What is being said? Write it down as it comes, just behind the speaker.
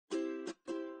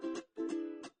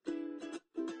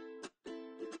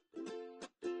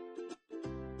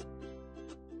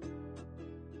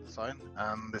design,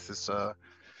 and this is a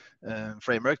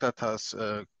framework that has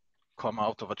come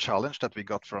out of a challenge that we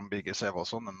got from Birger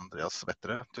Sevason and Andreas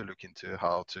Vettere to look into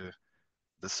how to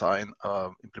design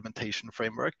an implementation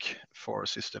framework for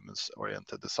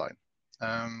systems-oriented design.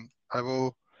 I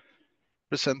will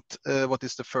present what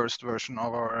is the first version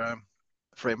of our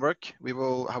framework. We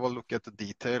will have a look at the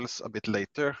details a bit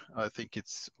later. I think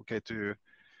it's okay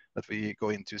that we go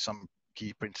into some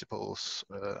key principles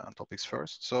and topics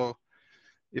first. So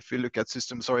if we look at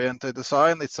systems-oriented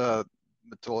design, it's a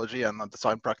methodology and a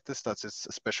design practice that is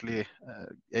especially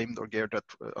aimed or geared at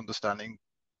understanding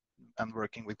and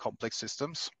working with complex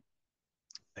systems,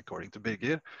 according to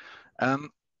Birger.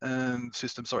 And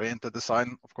systems-oriented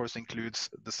design, of course, includes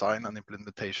design and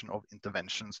implementation of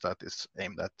interventions that is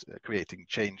aimed at creating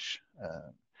change.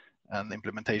 And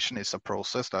implementation is a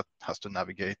process that has to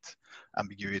navigate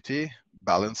ambiguity,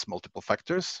 balance multiple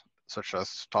factors, such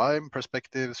as time,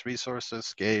 perspectives, resources,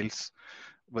 scales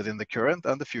within the current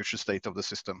and the future state of the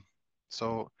system.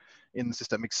 So in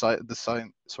systemic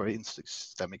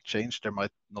change, there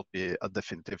might not be a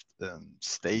definitive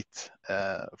state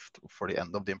for the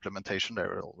end of the implementation.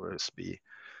 There will always be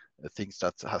things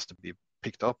that has to be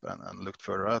picked up and looked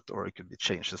further at, or it could be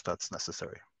changes that's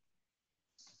necessary.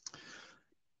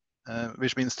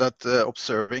 Which means that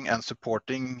observing and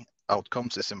supporting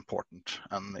outcomes is important.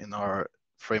 And in our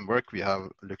framework, we have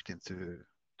looked into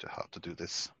how to do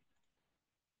this.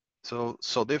 So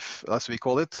SODIF, as we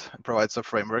call it, provides a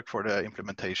framework for the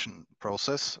implementation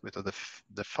process with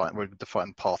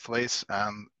defined pathways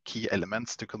and key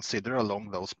elements to consider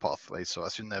along those pathways. So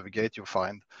as you navigate, you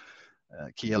find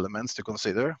key elements to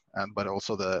consider, but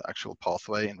also the actual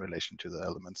pathway in relation to the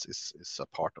elements is a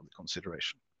part of the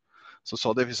consideration. So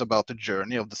SODIF is about the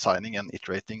journey of designing and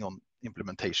iterating on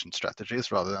implementation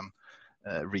strategies rather than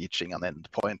reaching an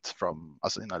endpoint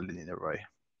as in a linear way.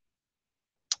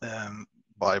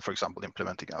 By, for example,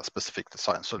 implementing a specific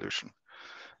design solution.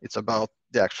 It's about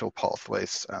the actual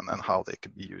pathways and how they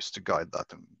can be used to guide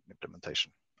that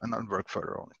implementation and then work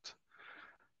further on it.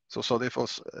 So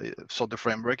SODIF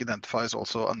framework identifies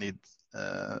also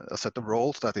a set of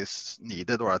roles that is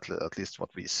needed, or at least what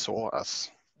we saw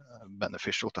as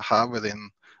beneficial to have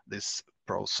within this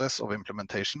process of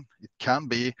implementation. It can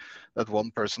be that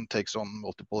one person takes on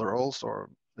multiple roles,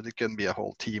 or it can be a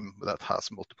whole team that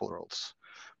has multiple roles.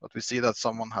 But we see that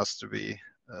someone has to be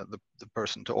the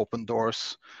person to open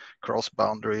doors, cross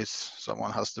boundaries.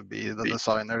 Someone has to be the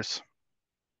designers.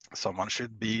 Someone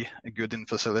should be good in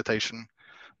facilitation.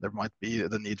 There might be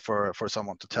the need for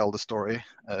someone to tell the story,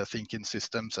 think in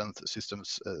systems and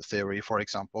systems theory, for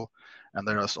example. And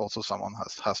there is also someone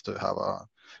has to have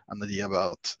an idea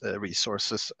about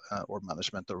resources or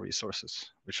management of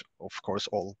resources, which of course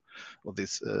all of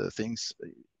these things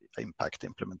impact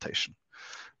implementation.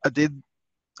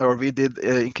 We did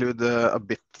include a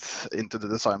bit into the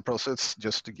design process,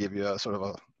 just to give you a sort of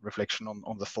a reflection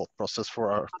on the thought process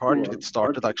for our part. It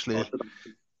started actually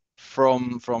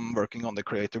from working on the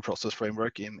creative process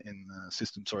framework in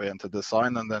systems-oriented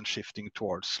design, and then shifting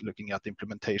towards looking at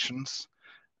implementations.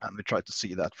 And we tried to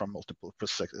see that from multiple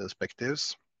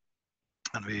perspectives.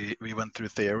 And we went through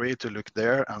theory to look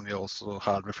there, and we also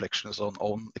had reflections on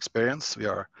own experience. We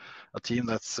are a team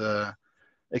that's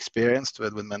experienced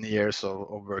with many years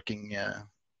of working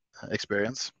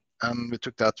experience. And we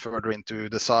took that further into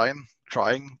design,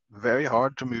 trying very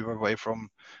hard to move away from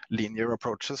linear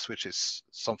approaches, which is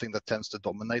something that tends to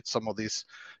dominate some of these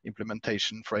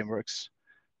implementation frameworks.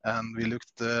 And we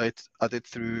looked at it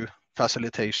through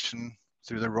facilitation,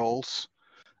 through the roles,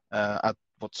 at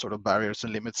what sort of barriers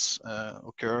and limits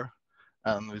occur.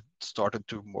 And we started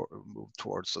to move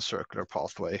towards a circular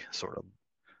pathway sort of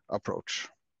approach.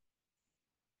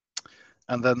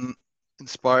 And then,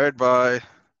 inspired by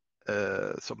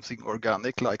something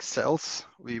organic like cells,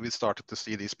 we started to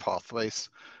see these pathways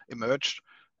emerge.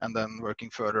 And then working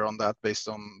further on that based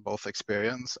on both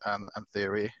experience and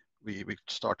theory, we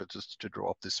started to draw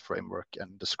up this framework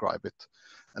and describe it.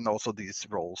 And also these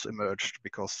roles emerged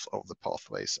because of the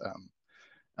pathways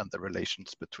and the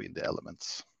relations between the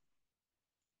elements.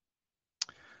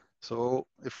 So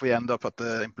if we end up at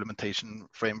the implementation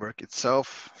framework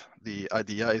itself, the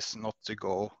idea is not to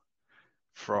go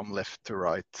from left to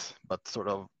right, but sort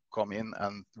of come in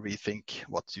and rethink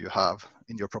what you have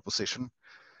in your proposition.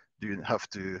 Do you have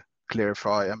to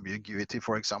clarify ambiguity,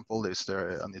 for example? Is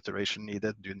there an iteration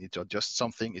needed? Do you need to adjust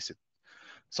something? Is it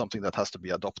something that has to be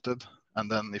adopted? And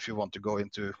then if you want to go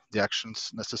into the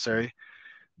actions necessary,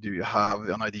 do you have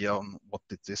an idea on what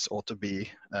this ought to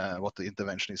be, what the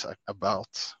intervention is about?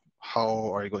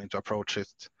 How are you going to approach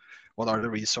it? what are the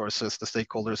resources, the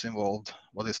stakeholders involved,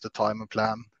 what is the time and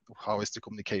plan, how is the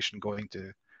communication going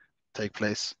to take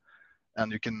place.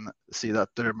 And you can see that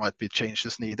there might be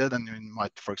changes needed, and you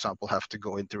might, for example, have to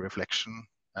go into reflection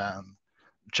and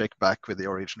check back with the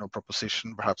original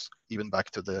proposition, perhaps even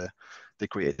back to the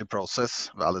creative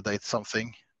process, validate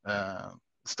something,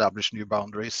 establish new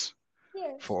boundaries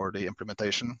for the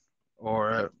implementation,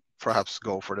 or perhaps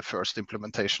go for the first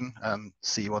implementation and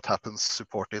see what happens,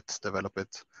 support it, develop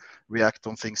it, react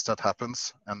on things that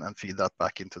happens, and feed that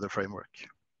back into the framework.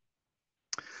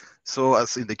 So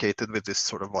as indicated with this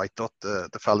sort of white dot, the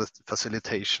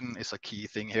facilitation is a key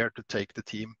thing here to take the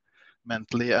team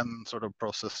mentally and sort of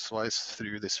process-wise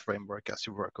through this framework as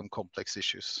you work on complex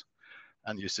issues,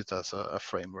 and use it as a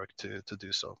framework to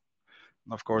do so.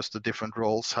 And of course, the different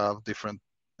roles have different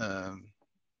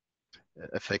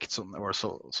effects on, or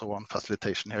so on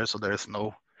facilitation here. So there is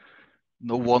no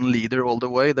one leader all the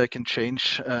way. They can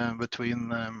change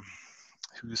between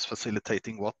who's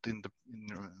facilitating what in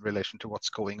relation to what's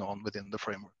going on within the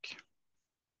framework.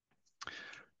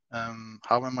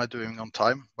 How am I doing on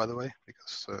time, by the way?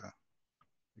 Because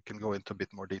we can go into a bit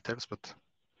more details, but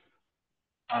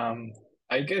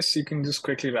I guess you can just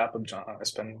quickly wrap up,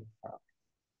 Espen.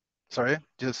 Sorry,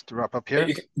 just to wrap up here.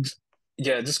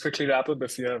 Yeah, just quickly wrap up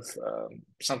if you have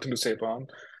something to say, Paul.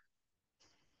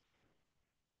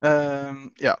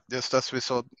 Yeah, just as we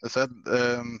said,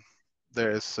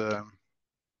 there is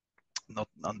not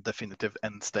a definitive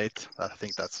end state. I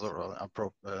think that's sort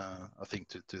of a thing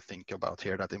to think about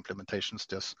here, that implementations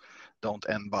just don't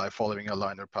end by following a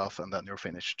linear path and then you're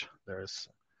finished. There is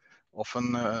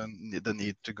often the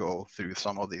need to go through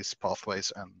some of these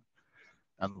pathways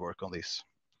and work on these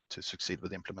to succeed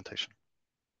with the implementation.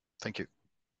 Thank you.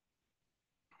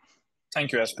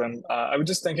 Thank you, Espen. I was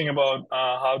just thinking about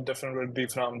how different would it be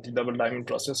from the double diamond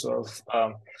process of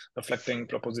reflecting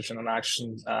proposition and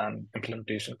action and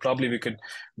implementation. Probably we could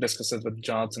discuss it with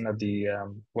Jonathan at the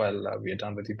we are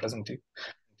done with the presentation.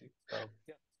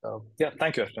 So yeah,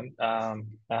 thank you, Espen.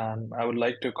 And I would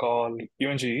like to call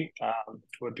Eunji,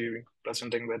 who would be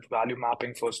presenting with value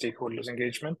mapping for stakeholders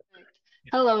engagement.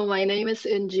 Hello, my name is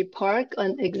Eunji Park,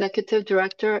 an executive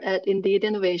director at Indeed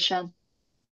Innovation.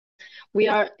 We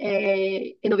are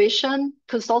a innovation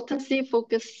consultancy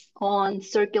focused on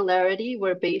circularity.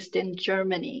 We're based in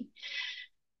Germany.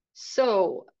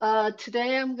 So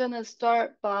today I'm going to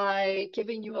start by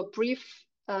giving you a brief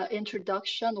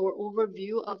introduction or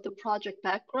overview of the project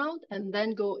background, and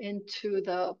then go into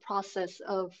the process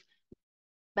of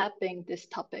mapping this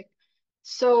topic.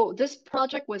 So this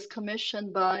project was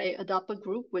commissioned by Adapa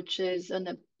Group, which is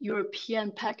a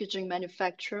European packaging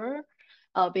manufacturer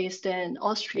based in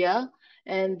Austria.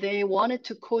 And they wanted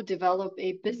to co-develop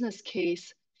a business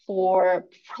case for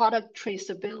product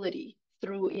traceability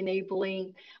through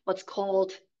enabling what's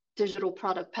called digital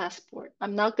product passport.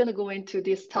 I'm not going to go into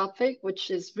this topic,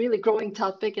 which is really growing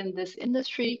topic in this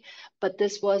industry, but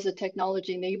this was a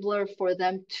technology enabler for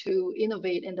them to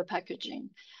innovate in the packaging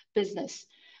business.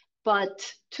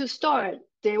 But to start,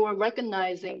 they were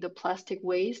recognizing the plastic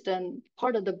waste, and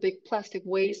part of the big plastic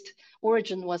waste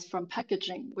origin was from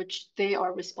packaging, which they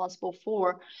are responsible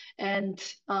for. And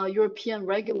European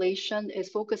regulation is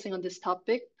focusing on this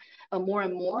topic more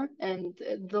and more, and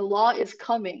the law is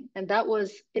coming. And that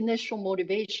was initial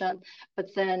motivation,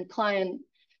 but then client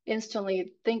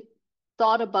instantly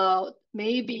thought about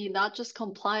maybe not just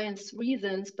compliance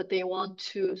reasons, but they want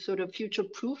to sort of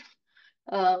future-proof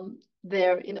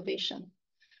their innovation.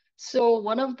 So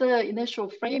one of the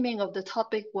initial framing of the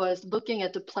topic was looking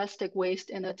at the plastic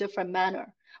waste in a different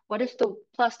manner. What if the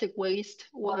plastic waste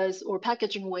was, or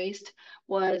packaging waste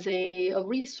was a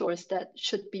resource that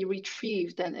should be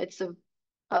retrieved, and it's a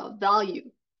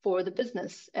value for the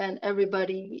business and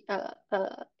everybody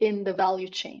in the value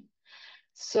chain.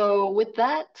 So with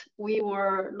that, we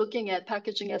were looking at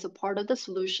packaging as a part of the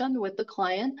solution with the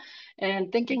client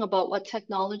and thinking about what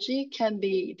technology can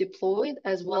be deployed,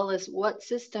 as well as what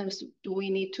systems do we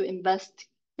need to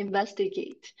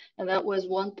investigate. And that was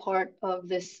one part of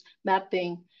this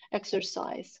mapping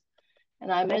exercise.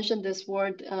 And I mentioned this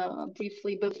word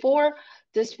briefly before.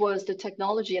 This was the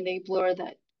technology enabler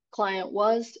that client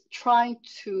was trying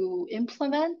to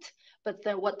implement, but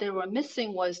then what they were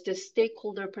missing was this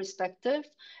stakeholder perspective,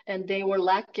 and they were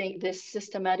lacking this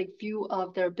systematic view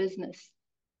of their business.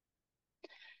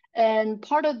 And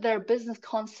part of their business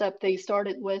concept they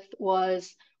started with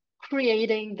was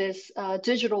creating this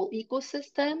digital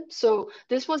ecosystem. So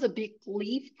this was a big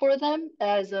leap for them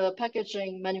as a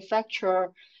packaging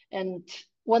manufacturer. And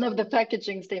one of the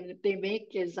packagings they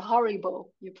make is Haribo.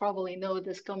 You probably know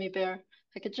this gummy bear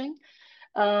packaging.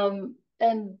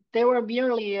 and they were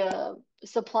merely a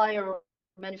supplier or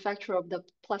manufacturer of the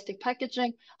plastic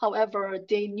packaging. However,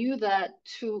 they knew that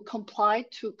to comply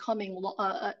to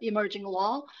emerging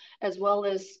law, as well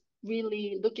as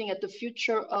really looking at the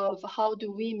future of how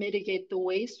do we mitigate the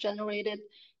waste generated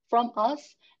from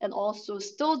us, and also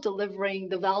still delivering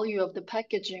the value of the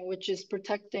packaging, which is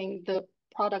protecting the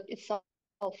product itself.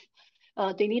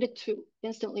 They needed to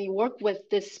instantly work with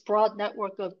this broad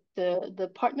network of the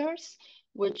partners,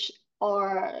 which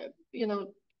are,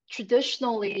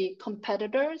 traditionally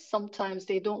competitors. Sometimes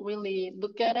they don't really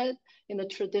look at it in a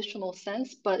traditional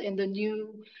sense, but in the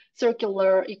new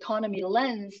circular economy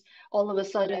lens, all of a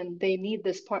sudden they need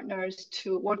these partners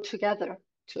to work together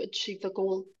to achieve the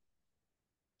goal.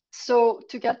 So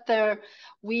to get there,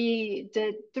 we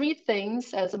did 3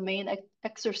 things as a main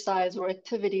exercise or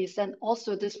activities. And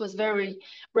also this was very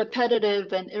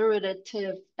repetitive and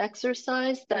iterative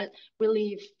exercise that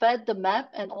really fed the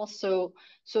map, and also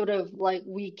sort of like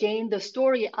we gained the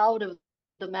story out of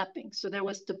the mapping. So there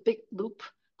was the big loop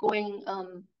going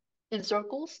in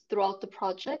circles throughout the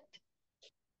project.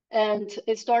 And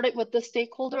it started with the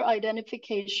stakeholder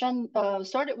identification,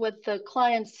 started with the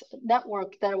client's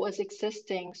network that was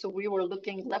existing. So we were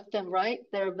looking left and right,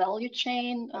 their value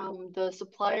chain, the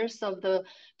suppliers of the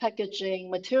packaging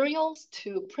materials,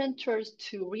 to printers,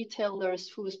 to retailers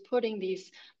who's putting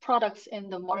these products in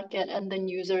the market, and then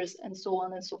users, and so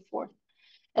on and so forth.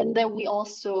 And then we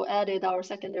also added our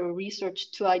secondary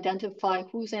research to identify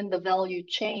who's in the value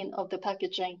chain of the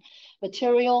packaging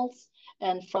materials.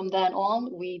 And from then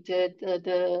on, we did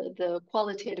the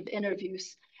qualitative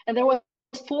interviews. And there were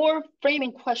 4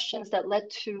 framing questions that led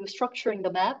to structuring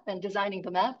the map and designing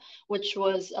the map, which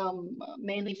was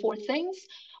mainly 4 things.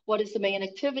 What is the main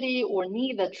activity or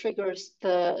need that triggers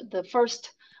the first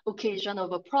occasion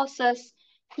of a process?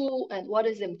 Who and what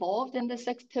is involved in this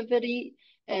activity?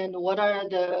 And what are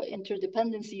the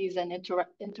interdependencies and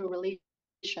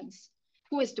interrelations?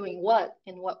 Who is doing what,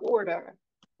 in what order?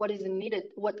 What is needed,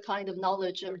 what kind of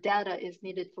knowledge or data is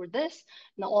needed for this,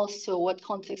 and also what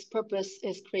context purpose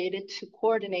is created to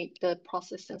coordinate the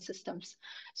process and systems.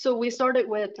 So we started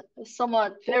with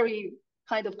somewhat very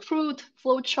kind of crude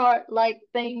flowchart-like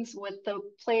things with the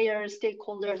players,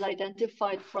 stakeholders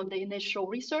identified from the initial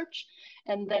research,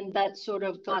 and then that sort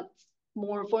of got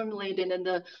more formulated in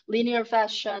the linear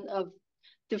fashion of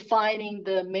defining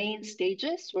the main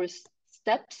stages or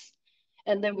steps.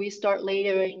 And then we start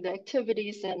layering the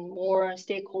activities and more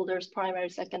stakeholders,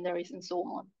 primaries, secondaries, and so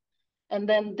on. And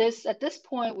then at this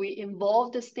point, we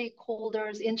involve the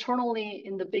stakeholders internally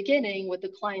in the beginning with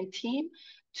the client team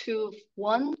to,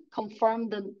 1, confirm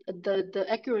the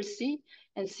accuracy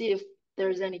and see if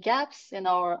there's any gaps in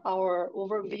our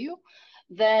overview.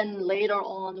 Then later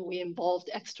on, we involved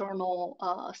external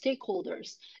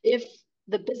stakeholders. If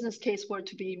the business case were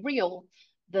to be real,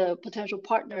 the potential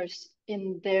partners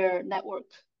in their network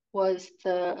was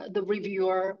the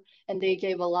reviewer, and they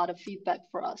gave a lot of feedback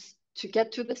for us to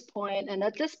get to this point. And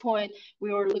at this point,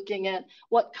 we were looking at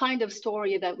what kind of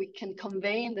story that we can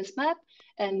convey in this map,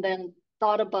 and then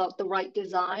thought about the right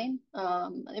design,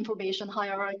 information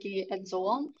hierarchy, and so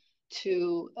on,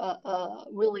 to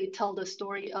really tell the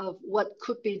story of what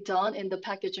could be done in the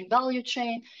packaging value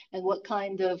chain and what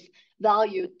kind of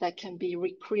value that can be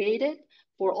recreated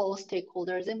for all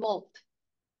stakeholders involved.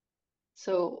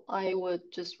 So I would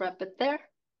just wrap it there.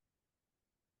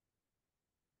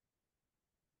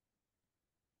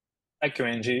 Thank you,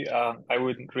 Eunji. I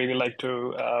would really like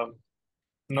to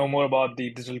know more about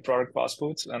the digital product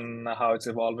passports and how it's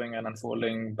evolving and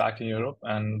unfolding back in Europe,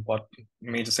 and what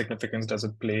major significance does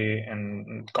it play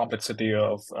in complexity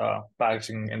of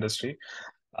packaging industry.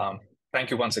 Thank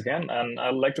you once again. And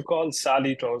I'd like to call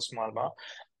Sally Torres Mallma,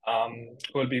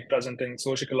 who will be presenting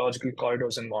socioecological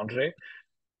corridors in Monterey.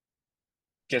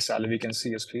 Yes, Sally, we can see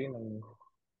your screen. And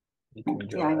you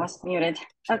can yeah, I was muted.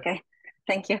 Sure. Okay,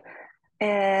 thank you.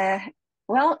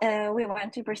 We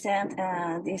want to present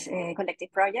this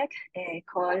collective project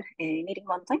called Tejiendo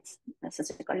Montañas,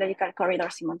 socioecological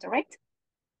corridors in Monterey.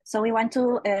 So we want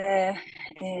to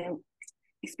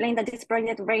explain that this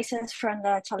project raises from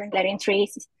the challenge in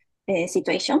 3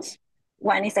 situations.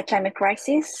 One is the climate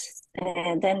crisis,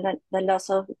 then the loss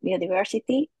of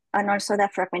biodiversity, and also the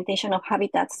fragmentation of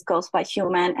habitats caused by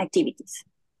human activities.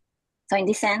 So in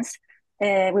this sense,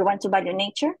 we want to value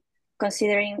nature,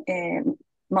 considering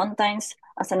mountains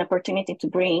as an opportunity to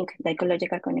bring the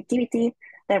ecological connectivity,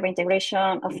 the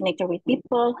reintegration of nature with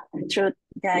people through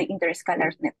the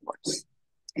interscalar networks.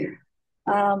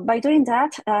 By doing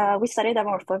that, we studied a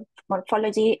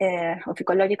morphology of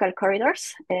ecological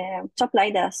corridors to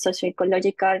apply the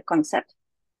socioecological concept.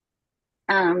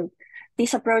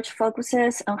 This approach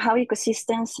focuses on how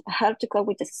ecosystems help to cope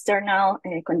with external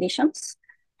conditions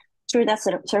through the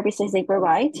services they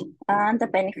provide and the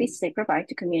benefits they provide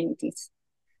to communities.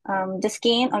 The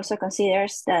scheme also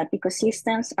considers that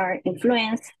ecosystems are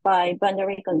influenced by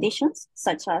boundary conditions,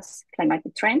 such as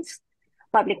climatic trends,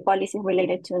 public policies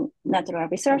related to natural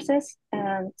resources,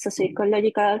 and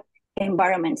socioecological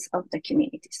environments of the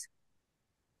communities.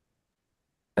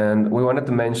 And we wanted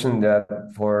to mention that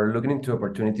for looking into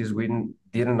opportunities, we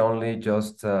didn't only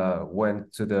just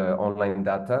went to the online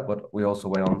data, but we also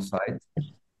went on site.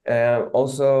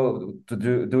 Also to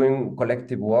doing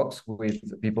collective walks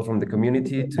with people from the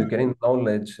community to getting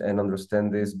knowledge and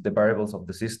understand the variables of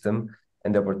the system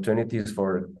and the opportunities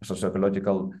for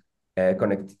socioecological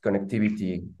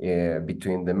connectivity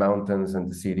between the mountains and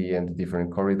the city and the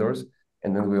different corridors.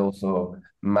 And then we also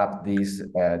map these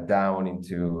down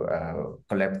into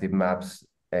collective maps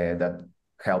that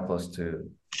help us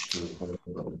to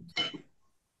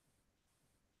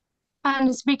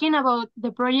And speaking about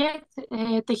the project,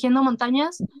 Tejiendo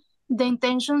Montañas, the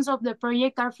intentions of the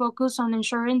project are focused on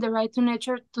ensuring the right to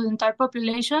nature to the entire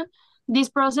population. This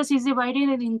process is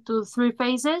divided into 3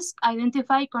 phases: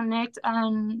 identify, connect,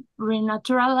 and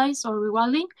renaturalize or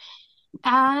rewilding.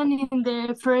 And in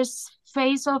the first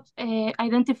phase of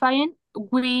identifying,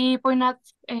 we point out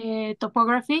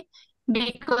topography,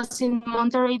 because in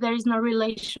Monterrey there is no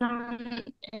relation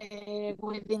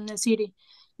within the city.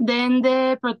 Then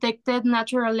the protected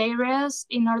natural areas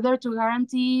in order to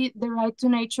guarantee the right to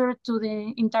nature to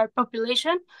the entire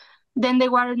population. Then the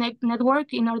water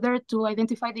network in order to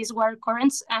identify these water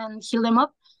currents and heal them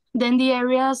up. Then the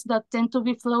areas that tend to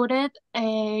be flooded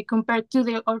compared to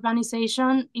the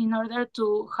urbanization in order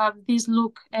to have this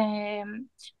look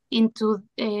into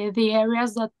the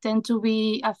areas that tend to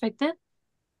be affected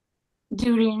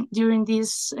during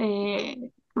these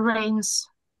rains.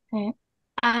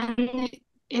 And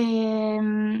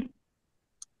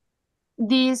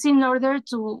this in order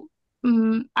to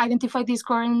identify these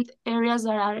current areas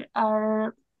that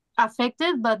are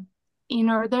affected, but in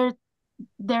order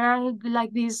there are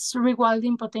like this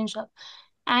rewilding potential.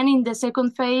 And in the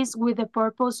second phase, with the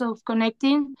purpose of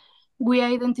connecting, we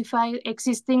identify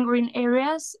existing green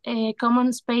areas,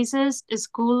 common spaces,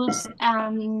 schools,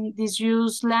 and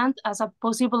disused land as a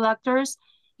possible actors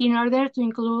in order to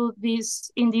include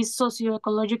this in these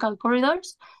socio-ecological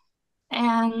corridors,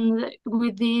 and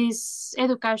with this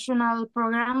educational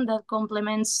program that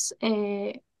complements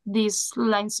these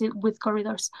lines with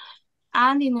corridors.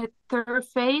 And in the third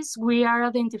phase, we are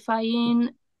identifying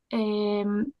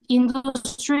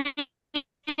industry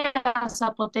as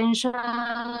a potential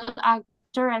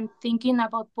actor and thinking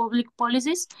about public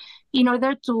policies in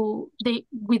order to,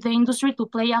 with the industry, to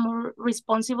play a more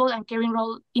responsible and caring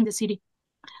role in the city.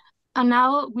 And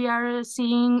now we are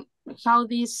seeing how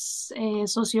these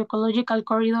socio-ecological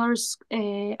corridors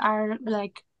are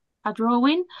like a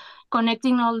drawing,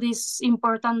 connecting all these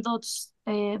important dots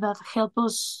that help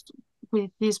us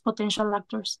with these potential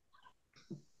actors.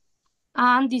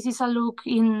 And this is a look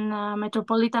in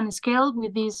metropolitan scale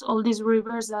with all these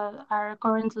rivers that are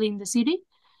currently in the city.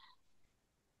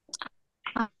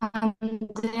 And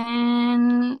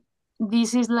then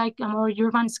this is like a more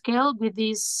urban scale with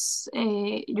this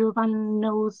urban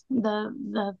node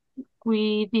that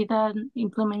we did an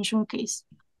implementation case.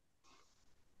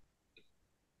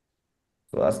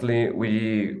 So lastly,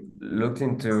 we looked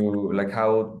into like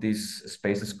how these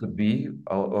spaces could be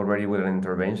already with an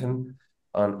intervention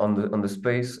on the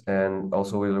space, and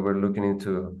also we were looking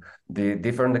into the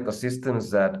different ecosystems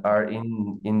that are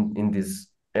in this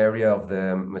area of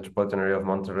the metropolitan area of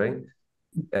Monterrey.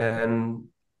 And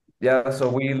yeah, so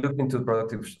we looked into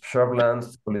productive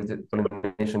shrublands,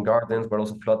 pollination gardens, but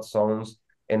also flood zones,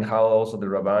 and how also the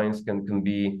ravines can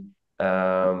be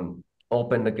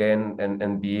opened again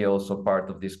and be also part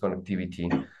of this connectivity.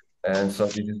 And so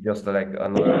this is just like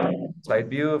another side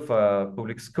view of a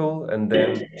public school, and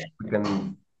then we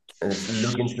can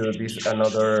look into this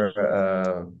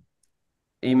another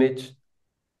image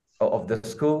of the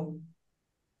school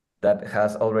that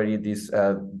has already this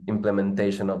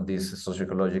implementation of this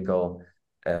socioecological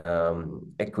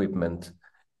equipment.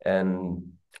 And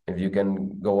if you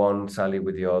can go on, Sally,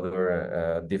 with the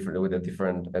other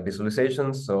different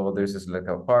visualizations. So this is like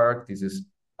a park. This is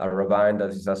a ravine. That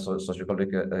is a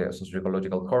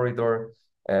socioecological corridor.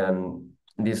 And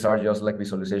these are just like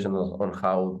visualizations on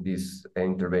how these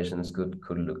interventions could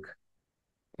look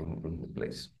in the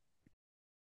place.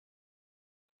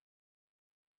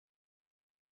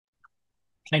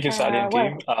 Thank you, Sally and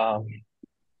team.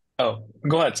 Oh,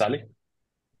 go ahead, Sally.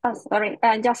 Oh, sorry.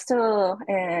 Just to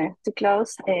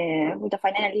close with the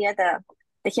final idea that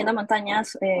Tejiendo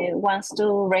Montañas wants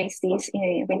to raise this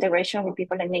integration with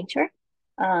people and nature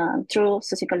through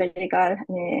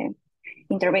socioecological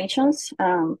interventions,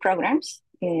 programs,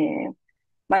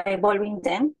 by involving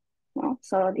them. You know?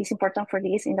 So it's important for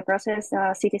this in the process,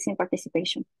 citizen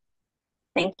participation.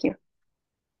 Thank you.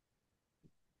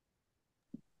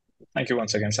 Thank you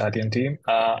once again, Sati and team.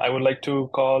 I would like to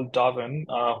call Darwin,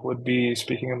 who would be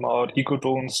speaking about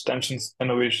ecotones, tensions,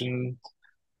 innovation,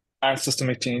 and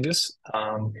systemic changes.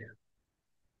 And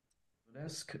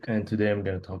today I'm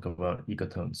going to talk about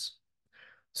ecotones.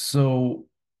 So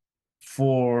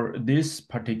for this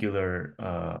particular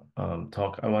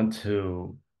talk, I want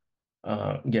to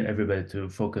get everybody to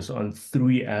focus on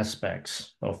three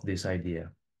aspects of this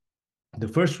idea. The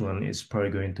first one is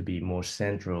probably going to be more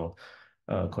central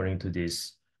according to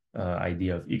this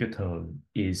idea of ecotone,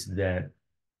 is that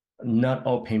not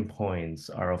all pain points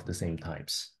are of the same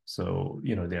types. So,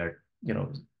 there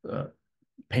are,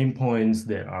 pain points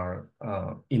that are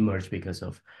emerged because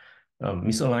of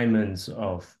misalignments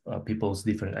of people's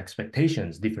different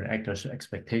expectations, different actors'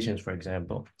 expectations, for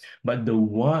example. But the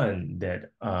one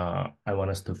that I want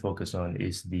us to focus on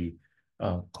is the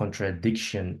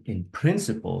contradiction in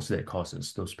principles that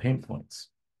causes those pain points.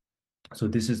 So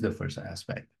this is the first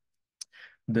aspect.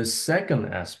 The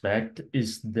second aspect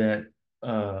is that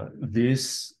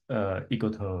this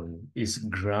ecotone is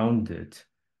grounded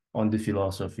on the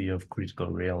philosophy of critical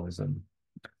realism.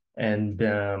 And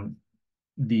then,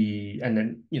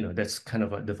 that's kind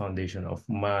of the foundation of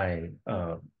my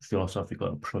philosophical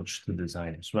approach to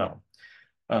design as well.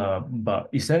 But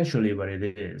essentially what it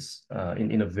is,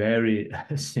 in a very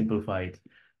simplified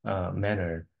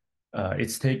manner,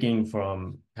 it's taking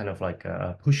from kind of like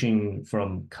pushing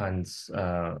from Kant's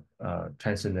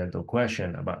transcendental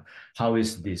question about how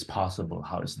is this possible,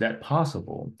 how is that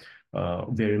possible,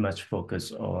 very much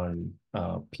focused on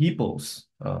people's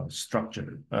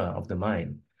structure of the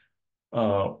mind.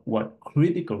 What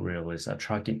critical realists are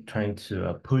trying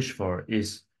to push for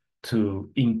is to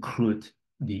include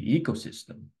the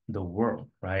ecosystem, the world,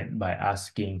 right? By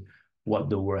asking what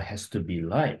the world has to be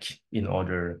like in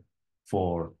order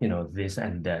for this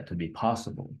and that to be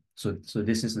possible. So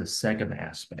this is the second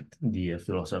aspect, the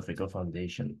philosophical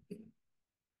foundation.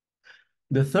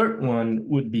 The third one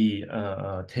would be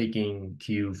taking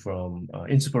cue from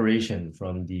inspiration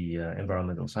from the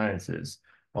environmental sciences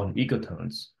on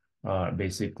ecotones.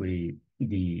 Basically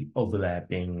the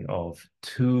overlapping of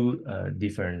two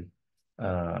different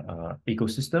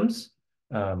ecosystems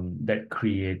that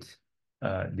create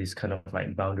this kind of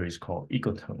like boundaries called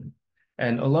ecotone.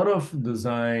 And a lot of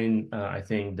design, I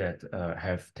think, that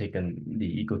have taken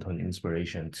the ecotone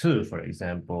inspiration too. For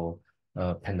example,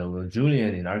 Pendelor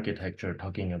Julian in architecture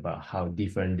talking about how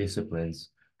different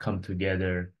disciplines come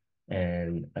together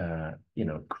and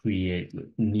create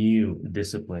new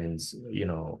disciplines,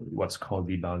 what's called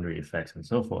the boundary effects and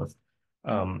so forth.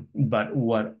 But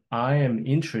what I am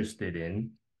interested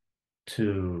in,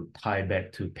 to tie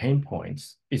back to pain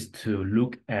points, is to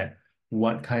look at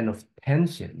what kind of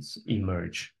tensions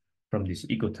emerge from these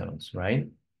ecotones, right?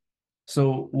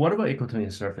 So what about ecotone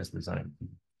in surface design?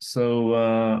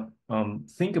 So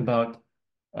think about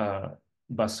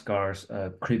Bhaskar's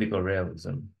critical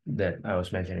realism that I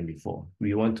was mentioning before.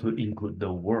 We want to include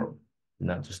the world,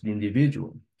 not just the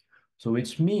individual. So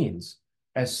which means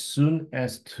as soon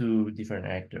as two different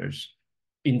actors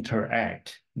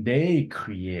interact, they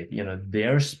create,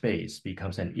 their space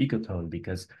becomes an ecotone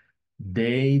because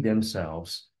they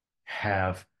themselves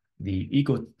have the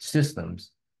ecosystems,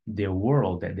 their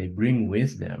world that they bring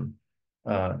with them,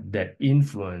 that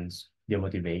influence their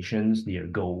motivations, their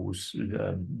goals,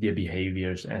 their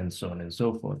behaviors, and so on and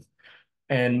so forth.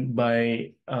 And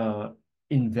by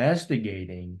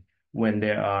investigating when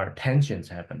there are tensions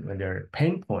happen, when there are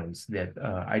pain points that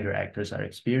either actors are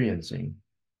experiencing,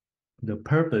 the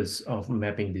purpose of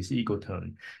mapping this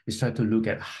ecotone is try to look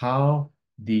at how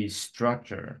the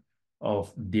structure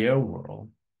of their world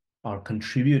are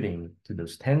contributing to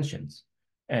those tensions.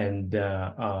 And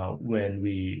when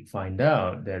we find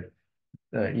out that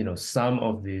some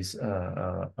of these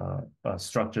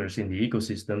structures in the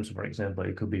ecosystems, for example,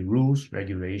 it could be rules,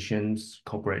 regulations,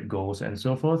 corporate goals, and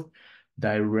so forth,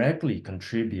 directly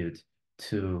contribute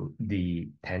to the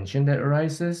tension that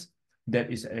arises,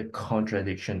 that is a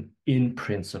contradiction in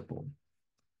principle.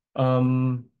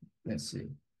 Let's see.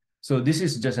 So this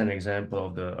is just an example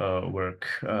of the work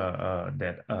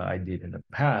that I did in the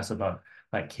past about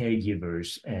like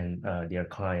caregivers and their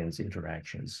clients'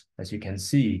 interactions. As you can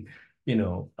see,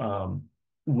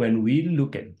 when we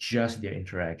look at just their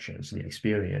interactions, the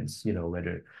experience,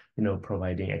 whether,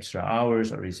 providing extra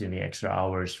hours or receiving extra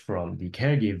hours from the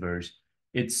caregivers,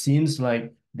 it seems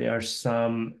like there are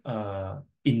some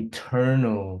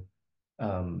internal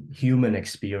human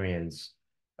experience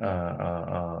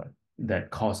that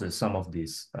causes some of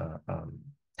these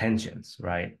tensions,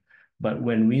 right? But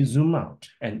when we zoom out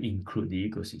and include the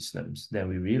ecosystems, then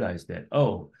we realize that,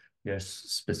 oh, there's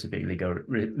specific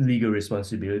legal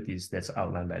responsibilities that's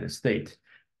outlined by the state.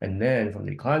 And then from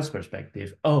the client's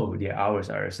perspective, oh, their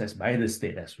hours are assessed by the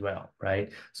state as well,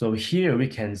 right? So here we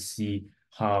can see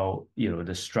how, you know,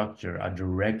 the structure are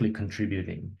directly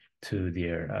contributing to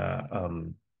their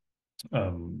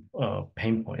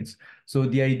pain points. So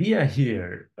the idea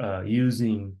here,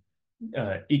 using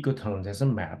ecotones as a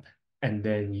map, and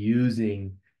then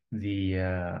using the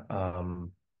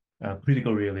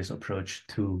critical realist approach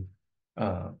to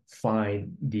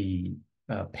find the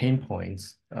pain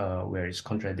points where it's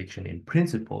contradiction in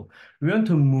principle. We want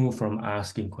to move from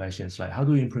asking questions like, how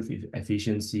do we improve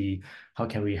efficiency? How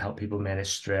can we help people manage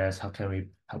stress? How can we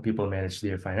help people manage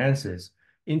their finances?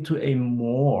 Into a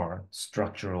more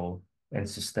structural and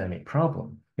systemic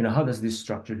problem. You know, how does this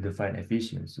structure define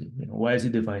efficiency? You know, why is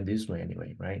it defined this way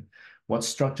anyway, right? What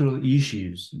structural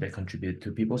issues that contribute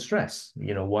to people's stress?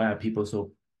 You know, why are people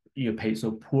so, you know, paid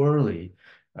so poorly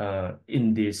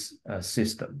in this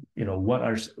system? You know, what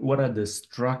are the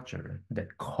structure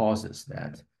that causes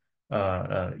that?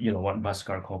 You know, what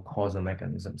Bhaskar called causal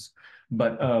mechanisms.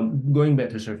 But going back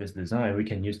to surface design, we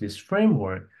can use this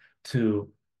framework to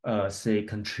say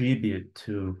contribute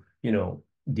to, you know,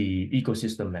 the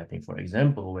ecosystem mapping, for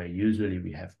example, where usually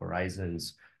we have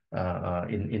horizons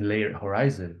in layered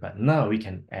horizon, but now we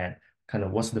can add kind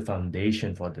of what's the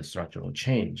foundation for the structural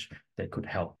change that could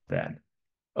help that.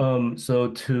 So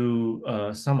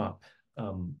to sum up,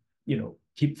 you know,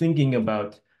 keep thinking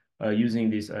about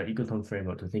using this ecotone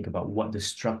framework to think about what the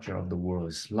structure of the world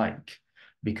is like,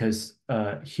 because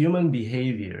human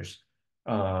behaviors,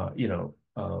 you know,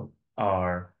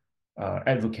 are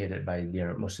advocated by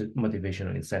their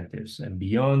motivational incentives. And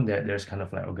beyond that, there's kind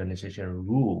of like organizational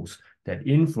rules that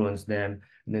influence them.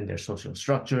 And then there's social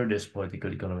structure, there's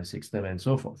political economic system, and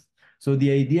so forth. So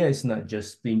the idea is not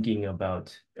just thinking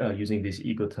about using this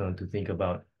ecotone to think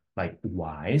about like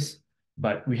whys,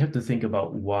 but we have to think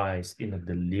about whys in a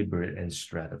deliberate and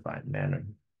stratified manner.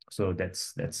 So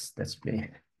that's me.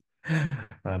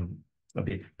 A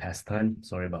bit past time.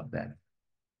 Sorry about that.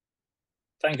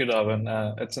 Thank you, Darwin.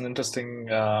 It's an interesting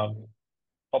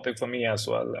topic for me as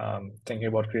well, thinking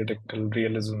about critical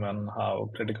realism and how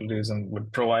critical realism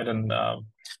would provide a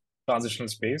transitional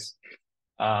space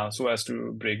so as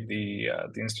to break the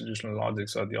institutional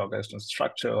logics or the organizational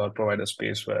structure, or provide a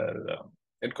space where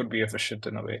it could be efficient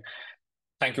in a way.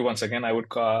 Thank you once again. I would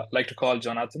like to call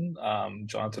Jonathan.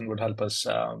 Jonathan would help us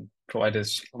provide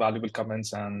his valuable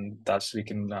comments, and thus we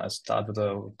can start with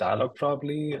a dialogue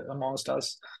probably amongst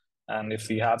us. And if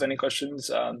you have any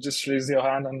questions, just raise your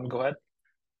hand and go ahead.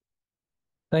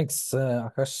 Thanks,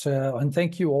 Akash, and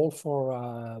thank you all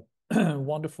for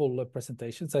wonderful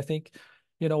presentations. I think,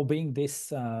 you know, being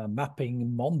this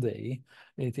Mapping Monday,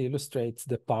 it illustrates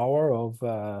the power of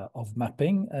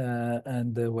mapping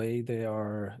and the way they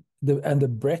are, and the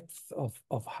breadth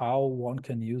of how one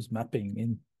can use mapping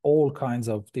in all kinds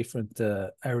of different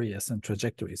areas and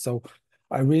trajectories. So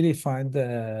I really find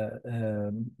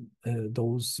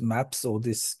those maps, or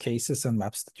these cases and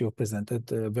maps that you have presented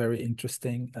very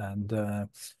interesting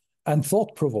and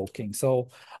thought-provoking. So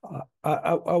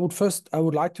I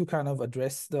would like to kind of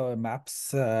address the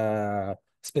maps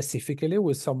specifically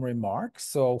with some remarks.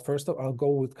 So first I'll go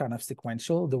with kind of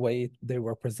sequential, the way they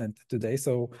were presented today.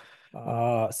 So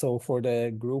for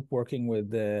the group working with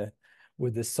the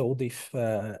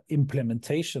SODIF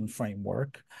implementation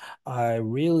framework, I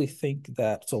really think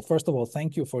that, so first of all,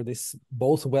 thank you for this,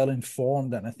 both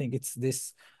well-informed, and I think it's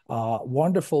this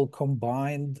wonderful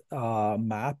combined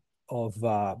map of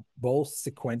both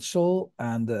sequential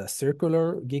and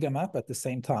circular gigamap at the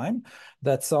same time,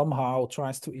 that somehow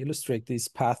tries to illustrate these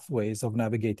pathways of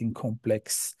navigating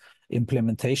complex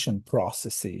implementation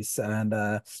processes. And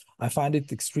I find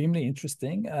it extremely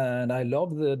interesting, and I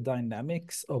love the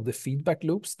dynamics of the feedback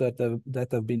loops that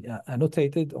have been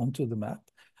annotated onto the map,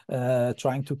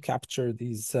 trying to capture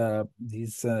these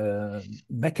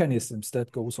mechanisms that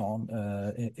goes on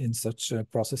in such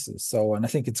processes. So, and I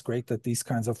think it's great that these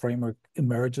kinds of framework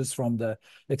emerges from the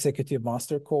executive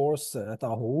master course at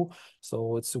AHU.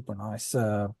 So it's super nice.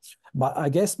 I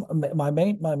guess my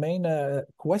main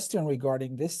question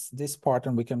regarding this part,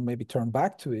 and we can maybe turn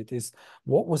back to it, is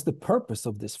what was the purpose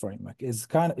of this framework? Is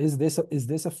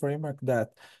this a framework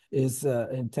that is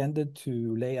intended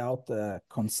to lay out a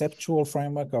conceptual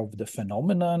framework of the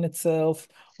phenomenon itself,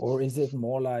 or is it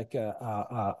more like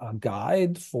a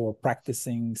guide for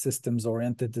practicing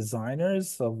systems-oriented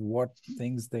designers of what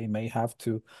things they may have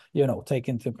to, take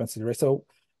into consideration? So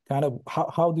kind of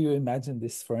how do you imagine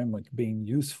this framework being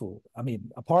useful? I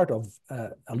mean, a part of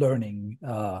a learning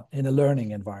in a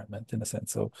learning environment, in a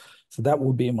sense. So that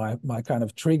would be my kind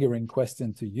of triggering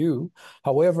question to you.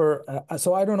 However,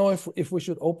 so I don't know if we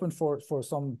should open for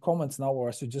some comments now, or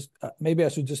I should just maybe I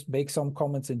should just make some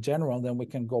comments in general, and then we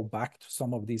can go back to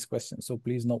some of these questions. So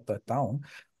please note that down.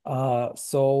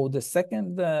 So the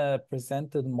second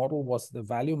presented model was the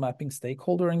value mapping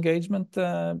stakeholder engagement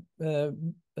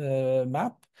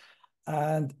map.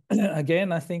 And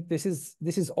again, I think this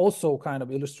is also kind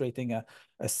of illustrating a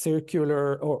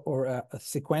circular or a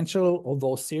sequential,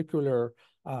 although circular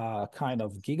kind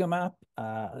of gigamap.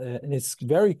 And it's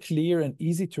very clear and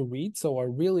easy to read. So I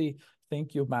really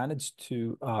think you managed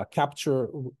to capture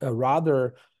a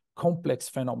rather complex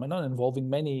phenomenon involving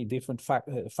many different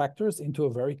factors into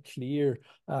a very clear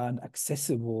and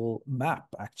accessible map,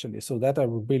 actually. So that I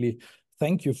would really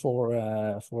thank you for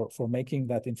making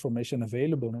that information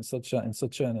available in such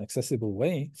an accessible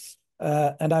way.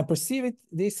 And I perceive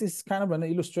this is kind of an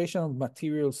illustration of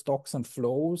material stocks and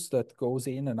flows that goes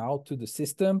in and out to the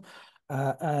system.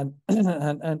 And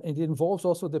it involves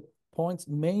also the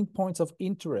main points of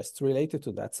interest related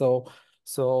to that.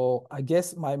 So I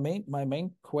guess my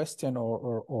main question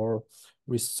or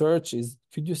research is,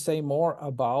 could you say more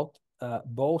about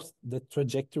both the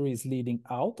trajectories leading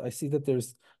out? I see that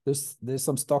there's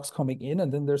some stocks coming in,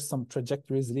 and then there's some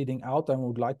trajectories leading out. I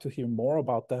would like to hear more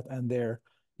about that, and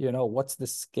what's the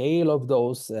scale of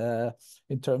those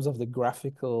in terms of the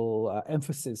graphical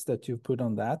emphasis that you put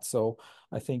on that. So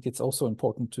I think it's also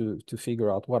important to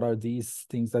figure out what are these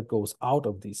things that goes out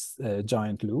of this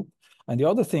giant loop. And the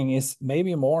other thing is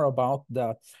maybe more about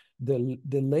the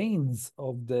lanes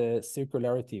of the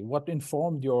circularity. What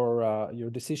informed your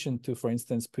decision to, for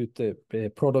instance, put the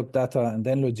product data and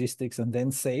then logistics and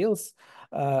then sales,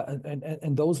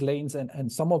 and those lanes,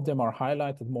 and some of them are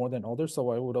highlighted more than others.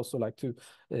 So I would also like to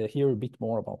hear a bit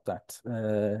more about that,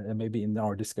 maybe in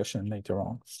our discussion later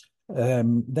on.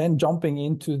 Then jumping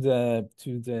into the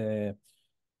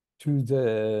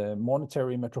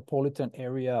monetary metropolitan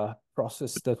area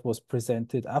process that was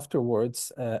presented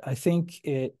afterwards, I think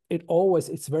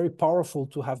it's very powerful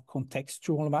to have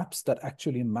contextual maps that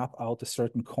actually map out a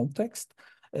certain context,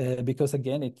 because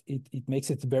again, it makes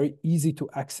it very easy to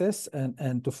access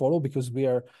and to follow, because we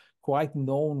are quite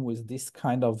known with this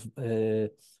kind of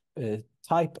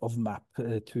type of map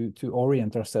to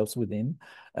orient ourselves within.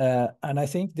 And I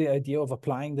think the idea of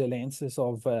applying the lenses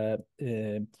of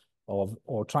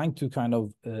or trying to kind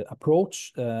of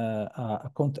approach a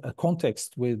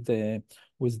context with the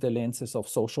lenses of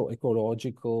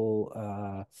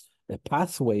socio-ecological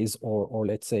pathways or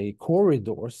let's say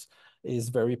corridors is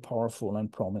very powerful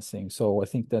and promising. So I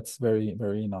think that's very,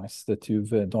 very nice that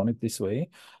you've done it this way.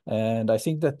 And I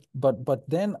think that, but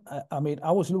then, I mean,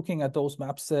 I was looking at those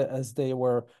maps as they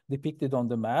were depicted on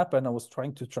the map, and I was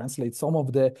trying to translate some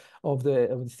of the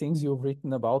things you've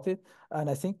written about it.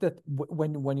 And I think that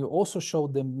when you also show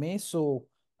the meso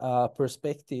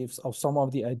perspectives of some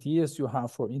of the ideas you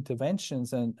have for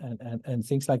interventions and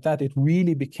things like that, it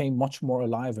really became much more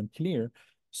alive and clear.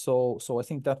 So I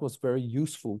think that was very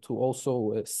useful to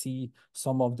also see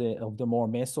some of the more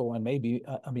meso, and maybe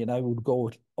I mean I would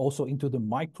go also into the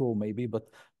micro maybe,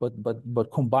 but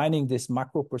combining this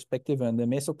macro perspective and the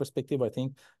meso perspective, I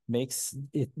think makes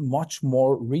it much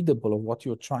more readable of what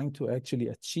you're trying to actually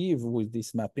achieve with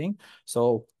this mapping.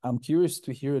 So I'm curious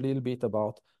to hear a little bit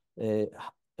about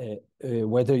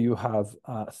whether you have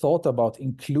thought about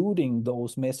including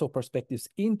those meso perspectives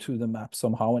into the map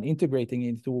somehow and integrating it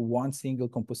into one single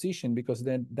composition, because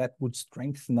then that would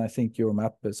strengthen, I think, your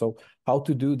map. So how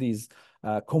to do these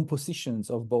compositions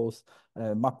of both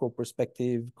macro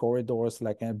perspective, corridors,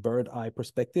 like a bird eye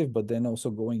perspective, but then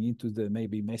also going into the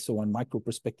maybe meso and micro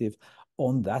perspective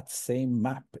on that same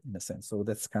map in a sense. So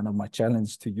that's kind of my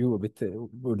challenge to you a bit.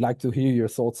 Would like to hear your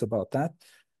thoughts about that.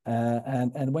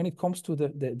 And when it comes to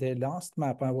the last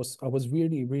map, I was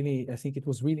really I think it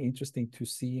was really interesting to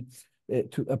see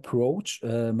to approach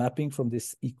mapping from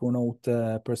this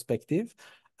Econote perspective.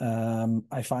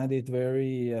 I find it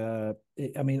very, I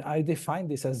mean, I define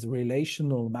this as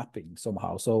relational mapping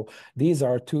somehow. So these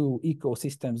are two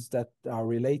ecosystems that are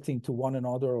relating to one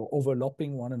another or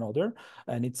overlapping one another.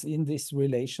 And it's in this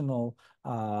relational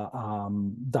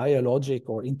dialogic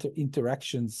or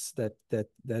interactions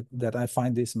that I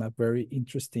find this map very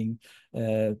interesting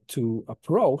to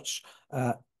approach.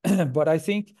 But I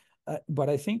think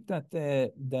that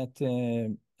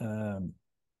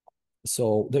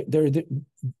so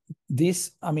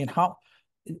this, I mean, how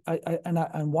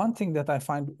and one thing that I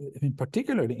find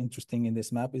particularly interesting in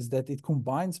this map is that it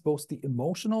combines both the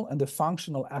emotional and the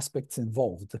functional aspects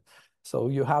involved. So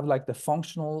you have like the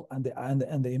functional and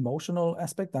the emotional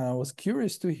aspect. And I was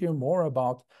curious to hear more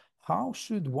about how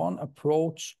should one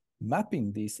approach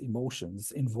mapping these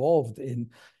emotions involved in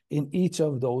each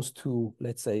of those two,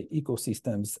 let's say,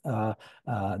 ecosystems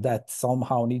that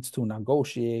somehow needs to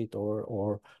negotiate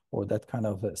or that kind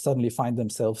of suddenly find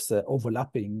themselves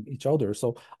overlapping each other.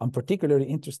 So I'm particularly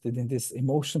interested in this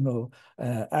emotional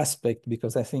aspect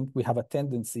because I think we have a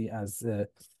tendency as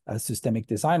systemic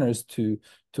designers to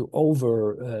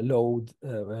overload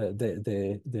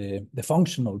the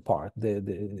functional part,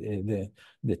 the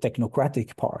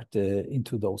technocratic part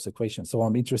into those equations. So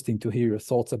I'm interested to hear your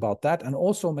thoughts about that, and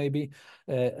also maybe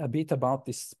a bit about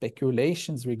the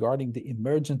speculations regarding the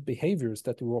emergent behaviors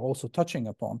that we were also touching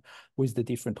upon, with the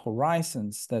different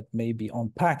horizons that may be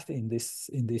unpacked in this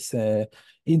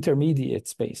intermediate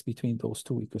space between those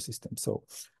two ecosystems.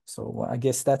 So I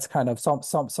guess that's kind of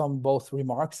some both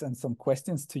remarks and some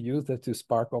questions to you that to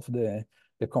spark off the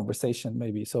conversation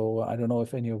maybe. So I don't know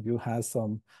if any of you has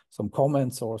some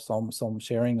comments or some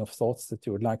sharing of thoughts that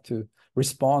you would like to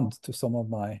respond to some of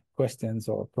my questions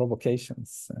or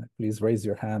provocations. Please raise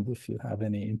your hand if you have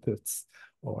any inputs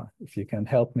or if you can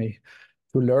help me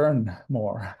to learn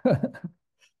more.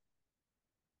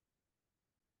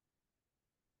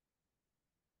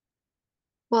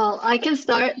 Well, I can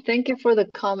start. Thank you for the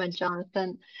comment,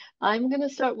 Jonathan. I'm going to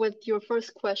start with your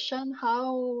first question.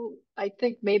 How, I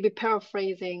think maybe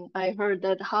paraphrasing, I heard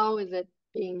that how is it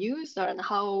being used and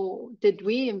how did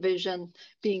we envision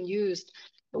being used?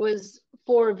 It was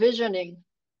for visioning,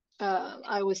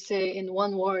 I would say in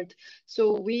one word.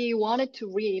 So we wanted to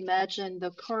reimagine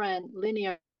the current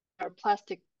linear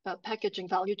plastic packaging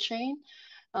value chain.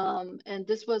 And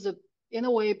this was in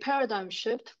a way, paradigm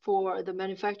shift for the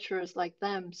manufacturers like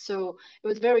them. So it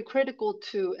was very critical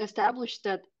to establish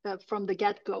that from the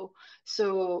get-go.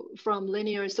 So from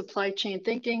linear supply chain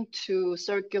thinking to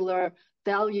circular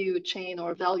value chain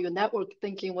or value network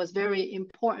thinking was very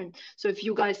important. So if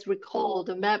you guys recall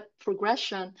the map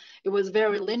progression, it was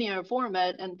very linear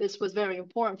format, and this was very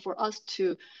important for us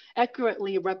to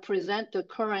accurately represent the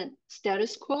current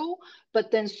status quo. But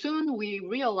then soon we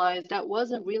realized that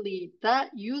wasn't really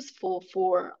that useful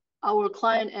for our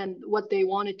client and what they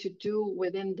wanted to do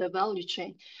within the value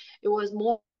chain. It was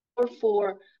more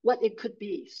for what it could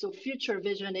be. So future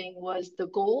visioning was the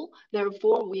goal.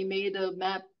 Therefore, we made a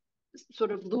map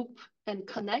sort of loop and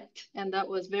connect, and that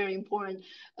was very important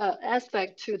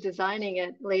aspect to designing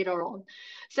it later on.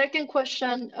 Second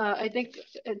question, I think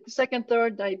second,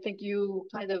 third, I think you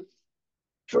kind of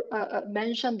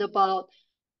mentioned about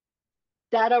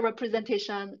data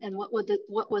representation and what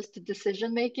was the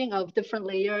decision making of different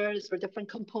layers or different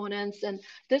components. And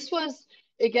this was,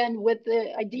 again, with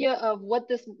the idea of what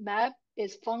this map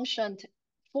is functioned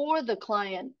for the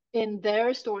client in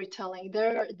their storytelling,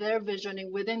 their visioning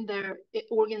within their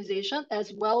organization,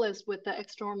 as well as with the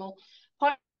external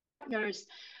partners.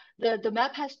 The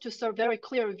map has to serve very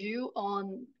clear view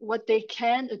on what they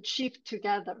can achieve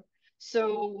together.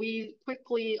 So we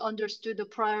quickly understood the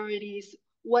priorities,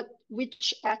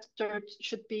 which actors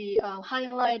should be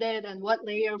highlighted and what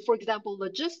layer. For example,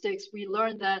 logistics, we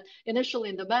learned that initially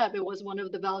in the map, it was one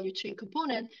of the value chain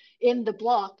component in the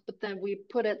block, but then we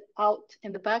put it out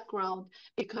in the background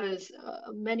because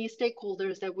many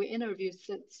stakeholders that we interviewed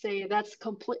say that's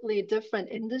completely different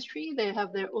industry. They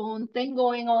have their own thing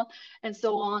going on and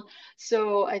so on.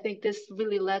 So I think this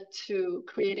really led to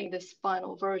creating this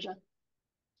final version.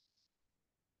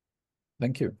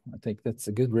 Thank you. I think that's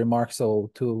a good remark. So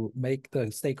to make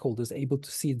the stakeholders able to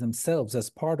see themselves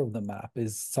as part of the map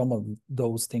is some of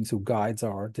those things who guides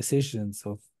our decisions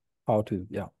of how to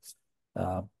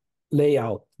lay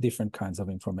out different kinds of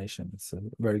information. It's a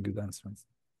very good answer.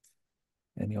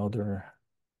 Any other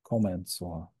comments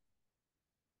or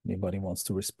anybody wants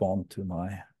to respond to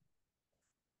my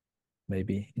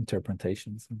maybe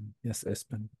interpretations? Yes,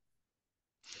 Espen.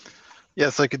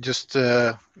 Yes, I could just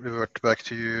revert back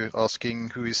to you asking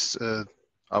who is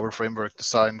our framework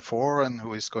designed for and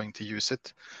who is going to use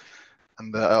it.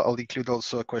 And I'll include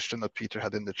also a question that Peter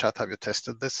had in the chat. Have you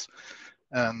tested this?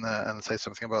 And say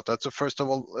something about that. So first of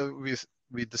all,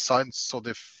 we designed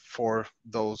SODIF for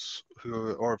those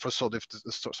who, or for SODIF,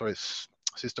 sorry,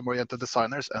 system-oriented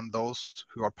designers and those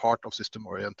who are part of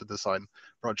system-oriented design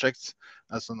projects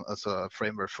as a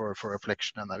framework for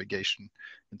reflection and navigation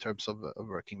in terms of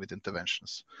working with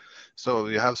interventions. So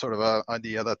you have sort of an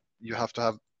idea that you have to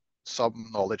have some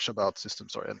knowledge about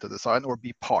systems-oriented design, or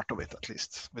be part of it at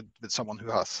least with someone who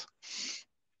has.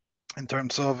 In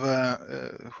terms of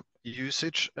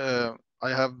usage, I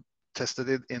have tested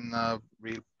it in a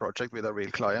real project with a real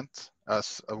client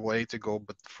as a way to go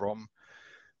but from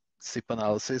SIP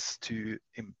analysis to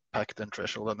impact and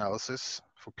threshold analysis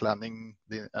for planning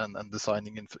and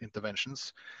designing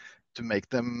interventions, to make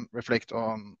them reflect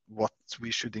on what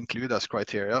we should include as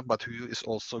criteria, but who is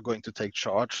also going to take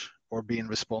charge or be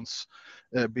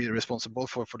responsible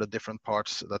for the different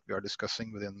parts that we are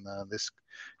discussing within this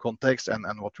context,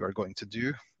 and what we are going to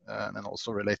do, and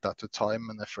also relate that to time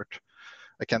and effort.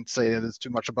 I can't say it's too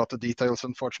much about the details,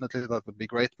 unfortunately. That would be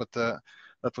great, but that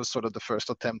was sort of the first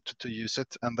attempt to use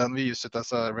it, and then we use it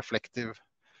as a reflective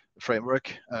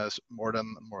framework, more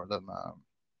than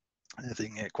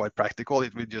anything quite practical.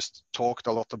 We just talked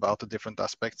a lot about the different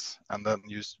aspects, and then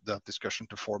used that discussion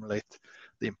to formulate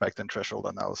the impact and threshold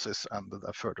analysis and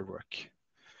the further work.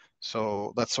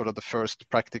 So that's sort of the first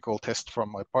practical test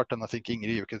from my part, and I think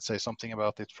Ingrid, you could say something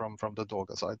about it from the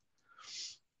Dolga side.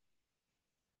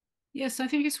 Yes, I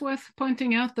think it's worth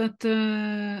pointing out that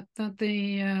the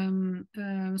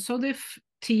SODIF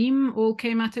team all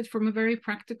came at it from a very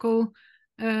practical.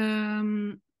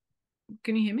 Can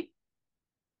you hear me?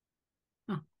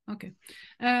 Oh, okay.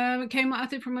 Came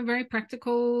at it from a very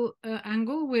practical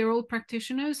angle. We're all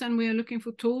practitioners, and we are looking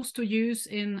for tools to use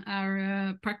in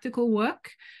our practical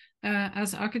work.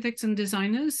 As architects and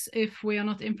designers, if we are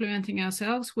not implementing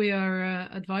ourselves, we are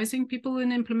advising people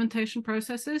in implementation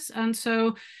processes. And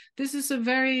so this is it's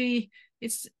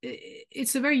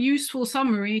a very useful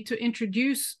summary to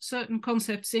introduce certain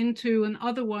concepts into an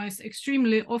otherwise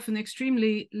often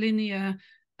extremely linear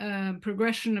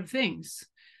progression of things.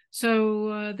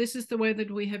 So this is the way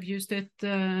that we have used it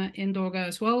in Dolga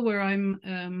as well, where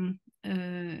I'm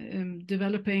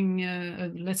developing,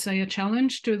 let's say, a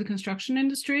challenge to the construction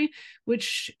industry,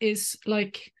 which is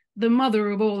like the mother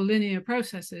of all linear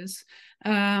processes,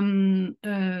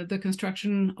 the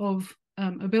construction of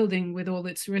a building with all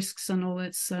its risks and all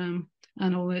its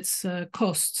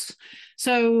costs.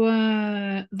 So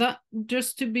that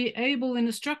just to be able in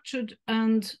a structured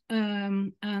and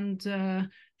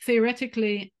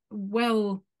theoretically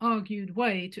well-argued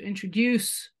way to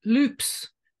introduce loops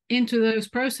into those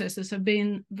processes have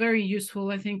been very useful,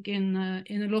 I think, in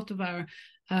a lot of our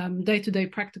day-to-day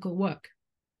practical work.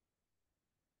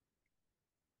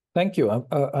 Thank you.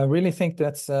 I really think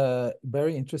that's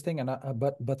very interesting, and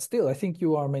but still, I think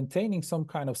you are maintaining some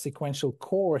kind of sequential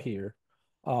core here.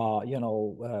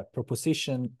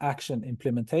 Proposition, action,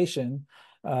 implementation.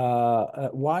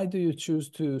 Why do you choose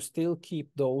to still keep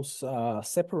those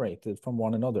separated from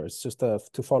one another? It's just to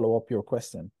follow up your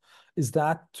question. Is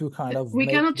that to kind of we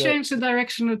cannot change the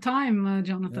direction of time,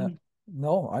 Jonathan? Yeah.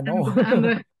 No, I know.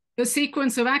 and the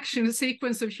sequence of action, the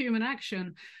sequence of human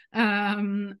action.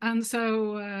 And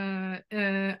so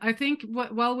I think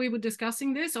while we were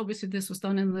discussing this, obviously this was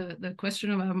done in the question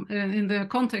of in the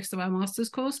context of our master's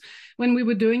course, when we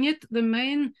were doing it, the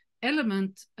main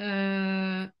element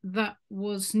that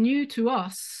was new to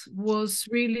us was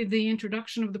really the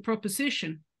introduction of the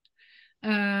proposition.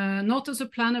 Not as a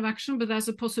plan of action, but as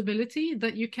a possibility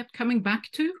that you kept coming back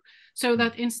to, so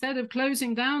that instead of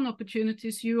closing down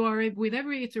opportunities, you are, with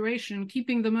every iteration,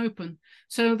 keeping them open.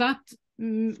 So that,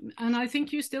 and I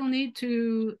think you still need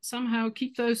to somehow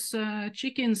keep those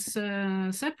chickens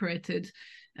separated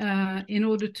in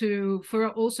order to,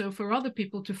 for other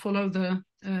people to follow the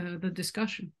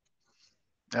discussion.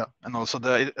 Yeah, and also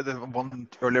the one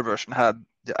earlier version had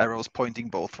the arrows pointing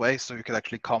both ways, so you could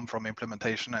actually come from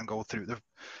implementation and go through the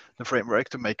framework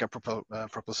to make a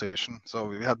proposition. So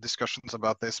we had discussions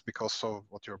about this because of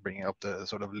what you're bringing up, the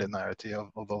sort of linearity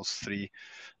of those three,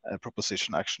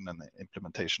 proposition, action, and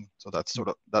implementation. So that's sort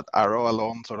of, that arrow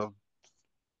alone sort of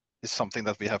is something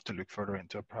that we have to look further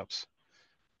into, perhaps.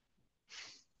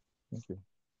 Thank you.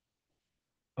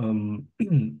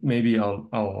 Maybe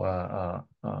I'll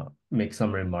make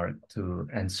some remark to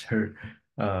answer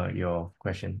your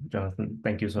question, Jonathan.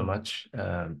 Thank you so much.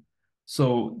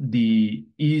 So the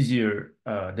easier,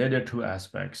 there are two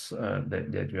aspects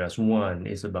that you asked. One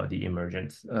is about the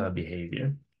emergent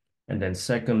behavior, and then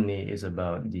secondly is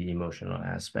about the emotional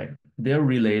aspect. They're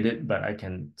related, but I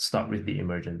can start with the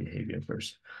emergent behavior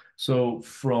first. So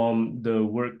from the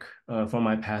work, from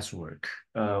my past work,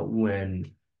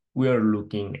 when we are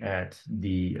looking at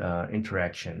the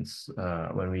interactions,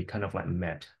 when we kind of like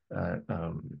met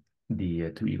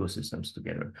the two ecosystems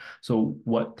together. So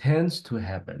what tends to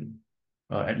happen,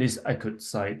 at least I could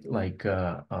cite like,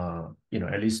 at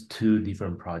least two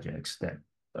different projects that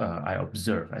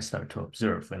I start to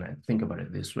observe when I think about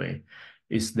it this way,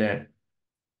 is that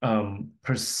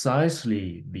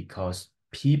precisely because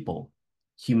people,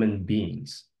 human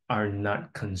beings, are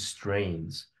not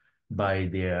constrained by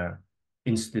their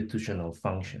institutional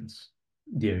functions.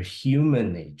 Their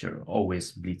human nature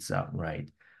always bleeds out, right?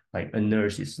 Like a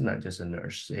nurse is not just a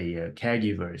nurse, a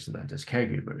caregiver is not just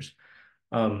caregivers.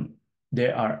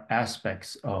 There are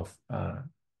aspects of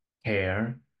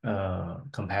care,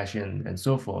 compassion, and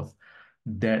so forth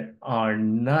that are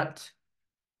not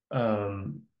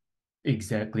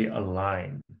exactly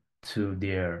aligned to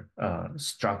their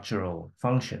structural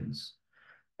functions.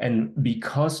 And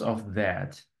because of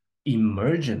that,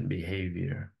 emergent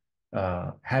behavior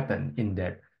happen in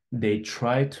that they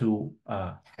try to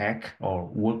hack or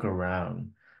work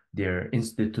around their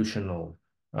institutional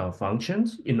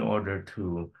functions in order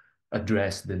to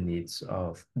address the needs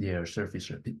of their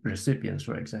service recipients,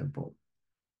 for example.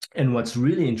 And what's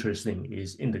really interesting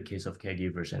is in the case of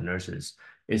caregivers and nurses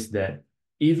is that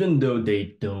even though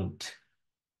they don't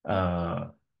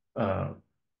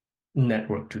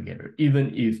network together,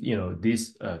 even if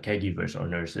these caregivers or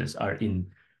nurses are in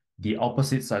the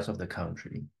opposite sides of the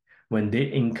country, when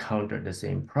they encounter the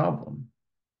same problem,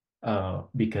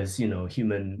 because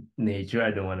human nature,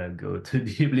 I don't want to go too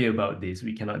deeply about this,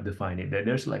 we cannot define it, that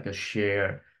there's like a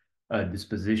shared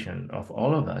disposition of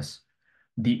all of us.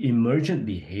 The emergent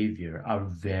behavior are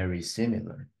very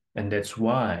similar. And that's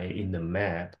why in the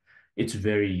map, it's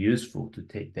very useful to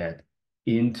take that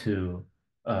into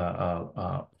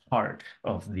part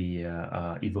of the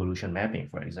evolution mapping,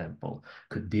 for example.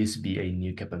 Could this be a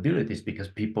new capabilities? Because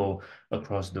people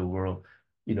across the world,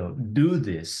 do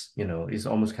this, it's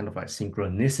almost kind of like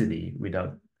synchronicity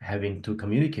without having to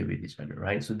communicate with each other,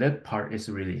 right? So that part is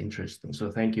really interesting.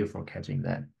 So thank you for catching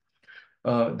that.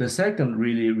 The second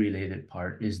really related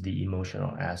part is the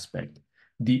emotional aspect.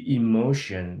 The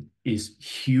emotion is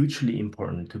hugely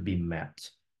important to be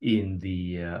mapped in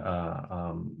the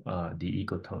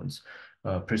ecotones,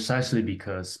 precisely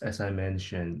because, as I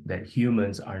mentioned, that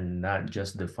humans are not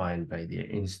just defined by their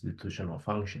institutional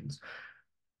functions.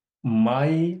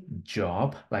 My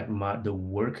job, like the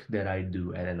work that I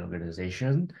do at an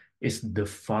organization, is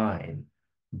defined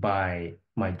by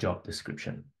my job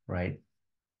description, right?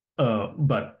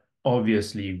 But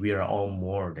obviously, we are all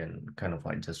more than kind of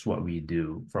like just what we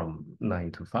do from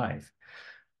 9 to 5.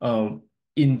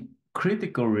 In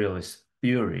critical realist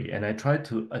theory, and I try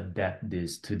to adapt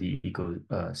this to the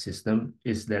ecosystem,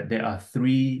 is that there are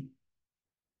three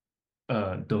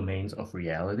domains of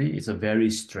reality. It's a very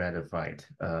stratified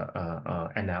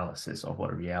analysis of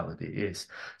what reality is.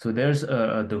 So there's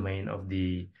a domain of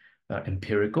the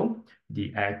empirical,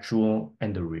 the actual,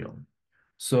 and the real.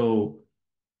 So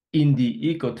in the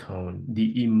ecotone,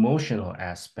 the emotional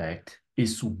aspect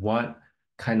is what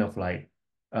kind of like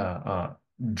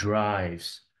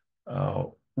drives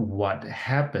what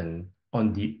happened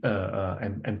on the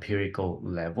empirical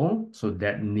level. So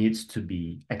that needs to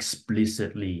be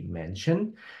explicitly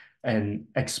mentioned and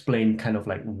explain kind of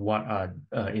like what are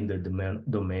in the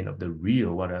domain of the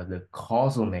real, what are the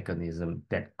causal mechanisms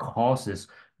that causes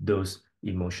those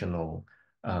emotional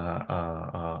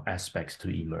aspects to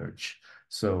emerge.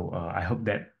 So I hope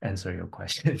that answers your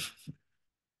question.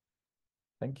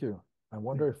 Thank you. I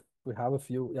wonder if we have a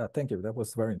few. Yeah, thank you. That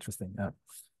was very interesting. Yeah.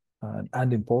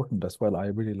 And important as well. I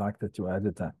really like that you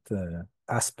added that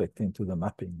aspect into the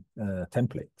mapping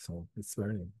template. So it's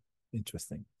very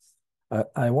interesting.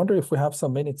 I wonder if we have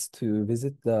some minutes to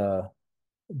visit the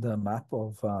map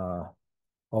of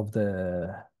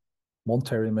the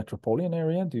Monterrey metropolitan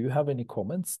area. Do you have any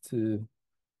comments to?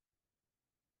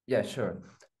 Yeah, sure.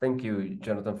 Thank you,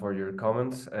 Jonathan, for your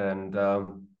comments. And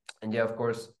yeah, of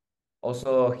course,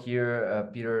 also here,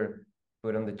 Peter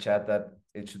put on the chat that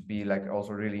it should be like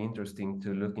also really interesting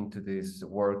to look into this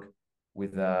work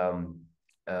with a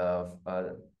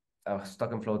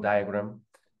stock and flow diagram.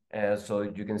 So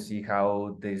you can see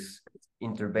how this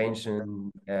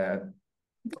intervention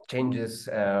changes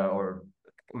or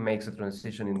makes a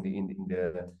transition in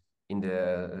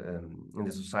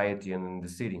the society and in the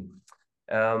city.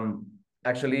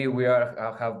 Actually, we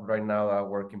have right now a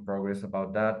work in progress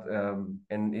about that,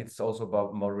 and it's also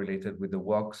about more related with the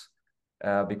walks,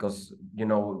 because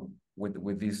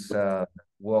with these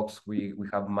walks we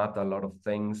have mapped a lot of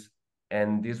things,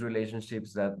 And these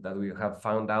relationships that we have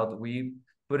found out, we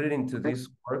put it into this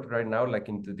work right now, like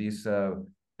into this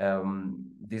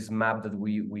this map that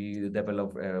we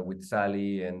developed with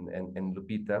Sally and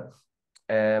Lupita,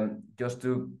 just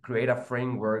to create a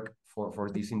framework for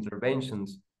these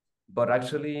interventions. But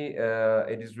actually,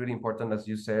 it is really important, as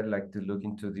you said, like to look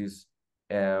into this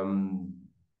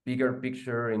bigger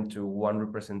picture, into one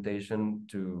representation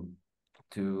to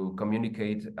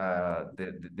communicate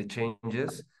the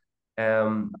changes.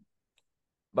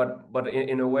 But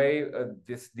in a way,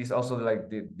 this also, like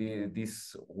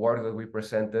this work that we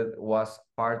presented was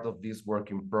part of this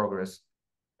work in progress,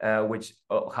 which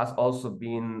has also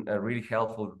been really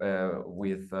helpful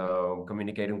with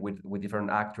communicating with different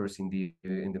actors in the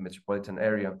metropolitan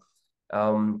area.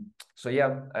 So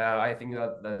yeah, I think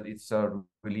that it's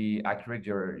really accurate,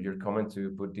 your comment,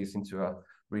 to put this into a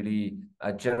really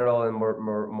general and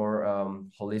more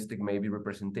holistic maybe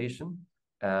representation.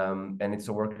 And it's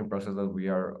a working process that we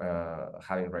are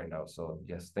having right now. So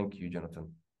yes, thank you,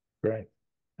 Jonathan. Great,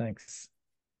 thanks.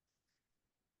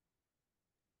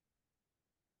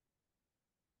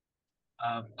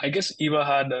 I guess Eva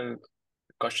had a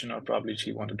question, or probably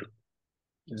she wanted to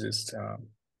just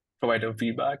provide her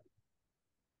feedback.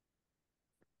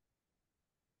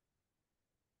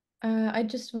 I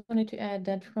just wanted to add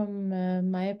that from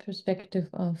my perspective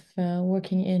of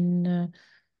working in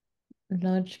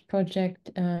large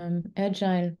project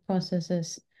agile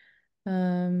processes,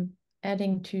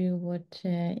 adding to what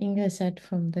Inge said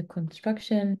from the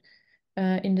construction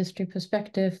industry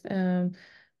perspective, in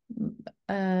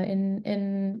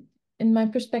my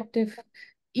perspective,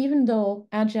 even though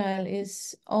agile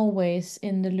is always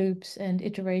in the loops and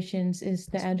iterations is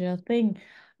the agile thing,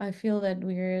 I feel that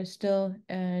we're still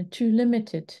too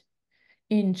limited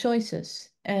in choices.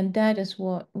 And that is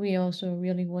what we also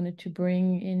really wanted to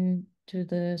bring into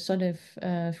the SODIF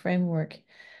framework,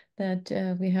 that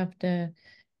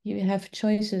you have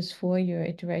choices for your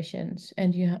iterations,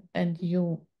 and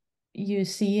you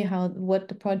see what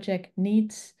the project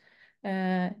needs,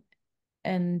 and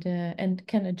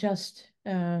can adjust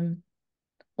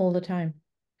all the time.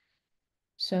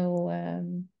 So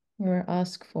we're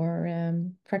asked for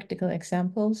practical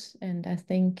examples, and I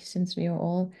think since we are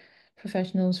all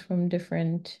professionals from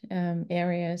different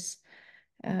areas,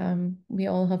 we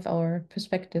all have our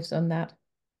perspectives on that.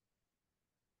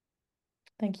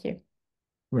 Thank you.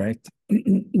 Right.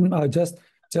 Just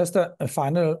a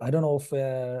final, I don't know if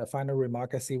a final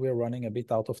remark. I see we're running a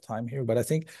bit out of time here, but I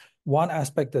think one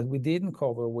aspect that we didn't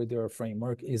cover with your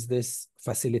framework is this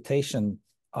facilitation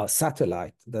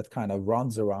satellite that kind of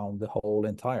runs around the whole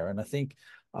entire. And I think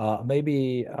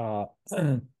maybe I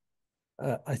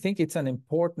think it's an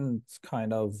important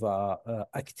kind of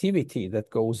activity that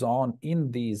goes on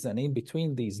in these and in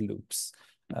between these loops.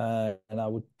 And I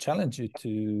would challenge you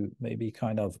to maybe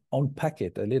kind of unpack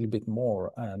it a little bit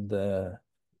more. And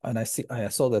I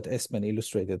saw that Espen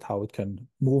illustrated how it can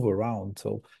move around.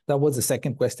 So that was the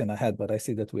second question I had, but I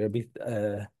see that we're a bit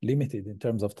limited in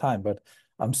terms of time. But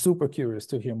I'm super curious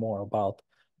to hear more about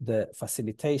the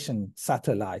facilitation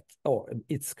satellite. Or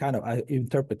it's kind of, I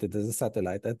interpret it as a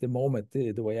satellite at the moment,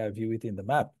 the way I view it in the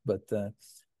map, but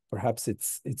perhaps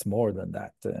it's more than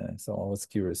that. So I was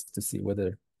curious to see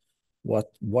whether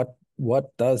what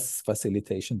does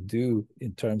facilitation do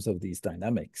in terms of these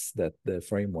dynamics that the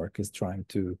framework is trying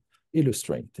to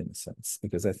illustrate, in a sense,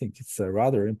 because I think it's a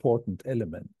rather important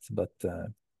element, but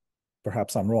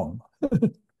perhaps I'm wrong.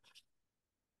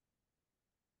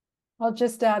 I'll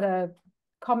just add a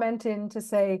comment in to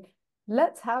say,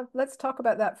 let's talk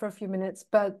about that for a few minutes,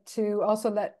 but to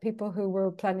also let people who were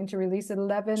planning to release at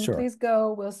 11, Sure. Please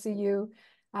go. We'll see you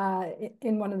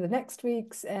in one of the next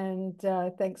weeks, and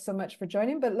thanks so much for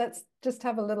joining. But let's just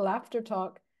have a little after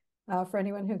talk for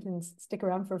anyone who can stick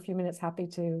around for a few minutes. Happy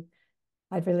to.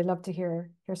 I'd really love to hear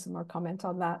some more comment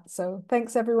on that. So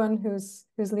thanks everyone who's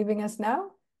leaving us now,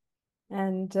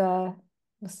 and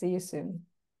we'll see you soon.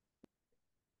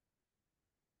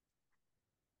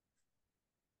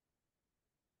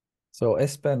 So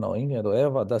Espen or Ingrid or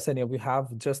Eva, does any of you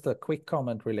have just a quick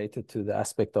comment related to the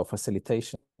aspect of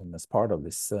facilitation as part of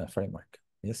this framework?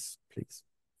 Yes, please.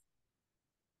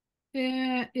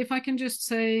 If I can just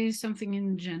say something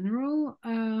in general,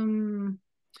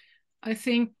 I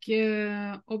think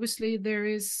obviously there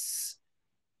is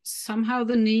somehow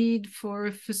the need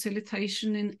for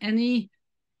facilitation in any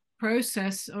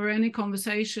process or any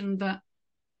conversation that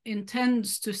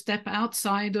intends to step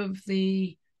outside of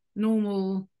the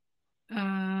normal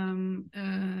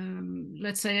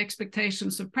let's say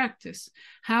expectations of practice.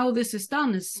 How this is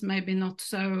done is maybe not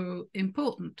so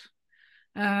important,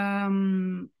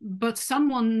 But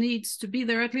someone needs to be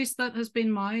there. At least that has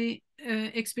been my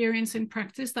experience in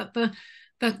practice, that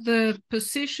the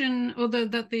position or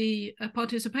that the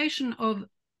participation of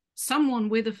someone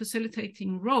with a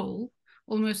facilitating role,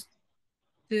 almost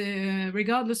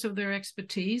regardless of their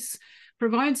expertise,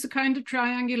 provides a kind of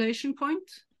triangulation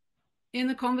point in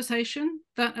the conversation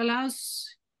that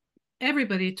allows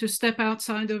everybody to step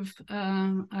outside of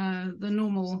the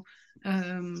normal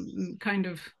kind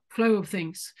of flow of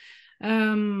things.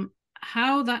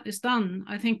 How that is done,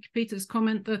 I think Peter's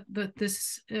comment that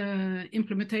this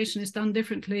implementation is done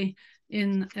differently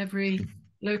in every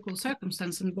local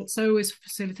circumstance, but so is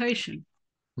facilitation.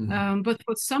 But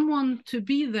for someone to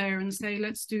be there and say,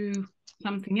 let's do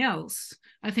something else,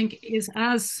 I think is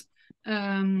as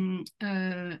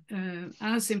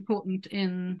important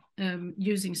in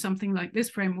using something like this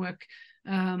framework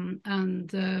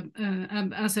and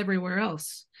as everywhere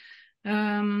else.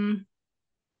 Yeah.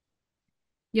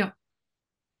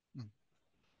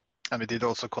 And we did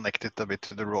also connect it a bit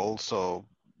to the role, so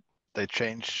they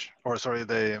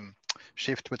they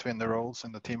shift between the roles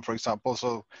in the team, for example.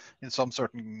 So in some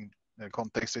certain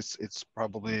contexts, it's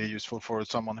probably useful for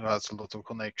someone who has a lot of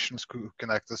connections, who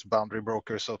can act as boundary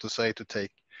broker, so to say, to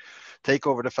take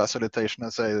over the facilitation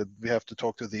and say, we have to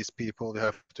talk to these people, we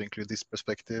have to include this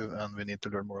perspective, and we need to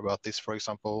learn more about this, for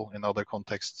example. In other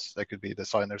contexts, there could be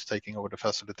designers taking over the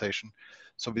facilitation.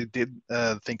 So we did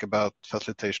think about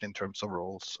facilitation in terms of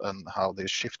roles and how they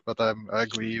shift, but I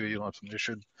agree, you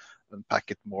should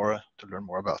unpack it more to learn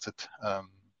more about it.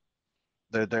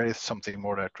 There is something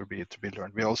more there to be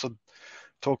learned. We also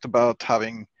talked about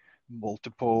having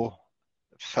multiple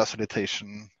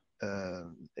facilitation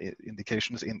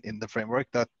indications in the framework.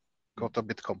 That got a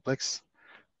bit complex.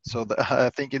 So I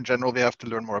think in general, we have to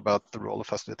learn more about the role of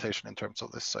facilitation in terms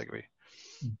of this. I agree.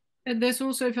 And there's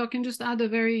also, if I can just add a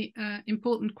very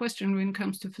important question when it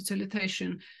comes to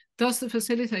facilitation, does the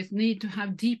facilitator need to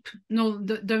have deep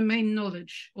domain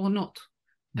knowledge or not?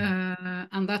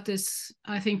 And that is,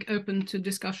 I think, open to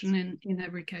discussion in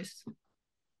every case.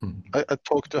 I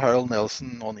talked to Harold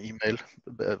Nelson on email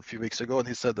a few weeks ago, and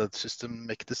he said that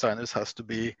systemic designers has to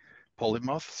be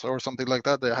polymaths or something like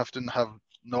that. They have to have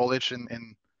knowledge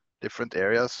in different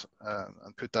areas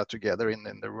and put that together in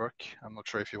their work. I'm not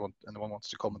sure if anyone wants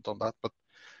to comment on that, but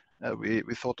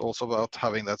we thought also about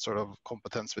having that sort of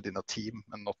competence within a team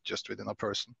and not just within a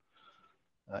person.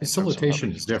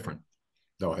 Facilitation is different,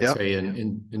 though. I'd say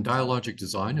in dialogic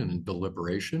design and in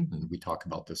deliberation, and we talk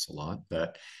about this a lot,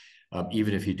 that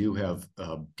even if you do have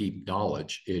deep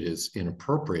knowledge, it is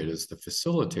inappropriate as the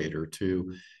facilitator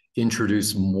to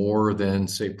introduce more than,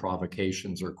 say,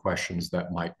 provocations or questions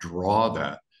that might draw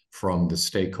that from the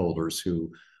stakeholders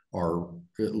who are,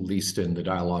 at least in the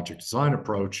dialogic design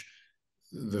approach,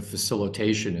 the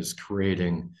facilitation is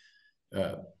creating,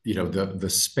 the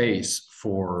space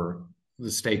for the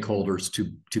stakeholders to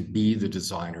be the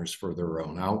designers for their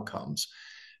own outcomes.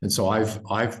 And so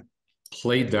I've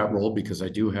played that role because I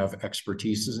do have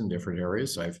expertises in different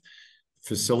areas. I've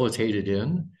facilitated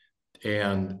in,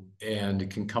 and it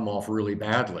can come off really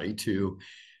badly to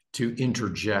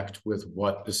interject with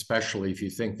what, especially if you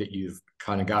think that you've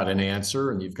kind of got an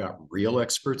answer and you've got real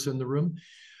experts in the room.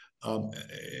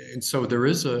 And so there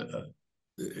is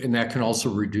and that can also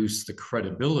reduce the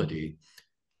credibility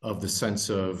of the sense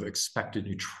of expected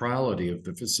neutrality of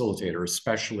the facilitator,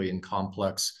 especially in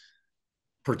complex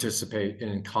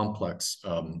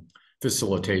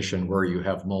facilitation where you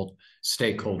have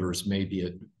stakeholders maybe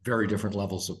at very different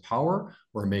levels of power,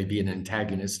 or maybe in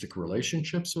antagonistic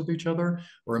relationships with each other,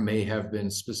 or may have been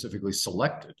specifically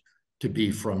selected to be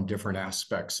from different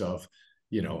aspects of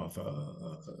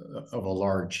a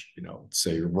large,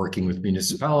 say you're working with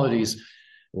municipalities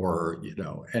or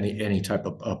any type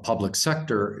of public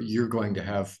sector. You're going to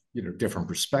have different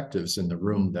perspectives in the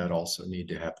room that also need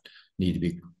to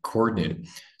be coordinated.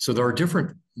 So there are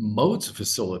different modes of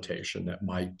facilitation that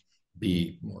might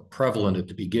be more prevalent at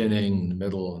the beginning, the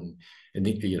middle, and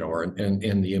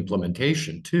the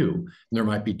implementation too. And there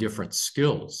might be different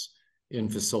skills in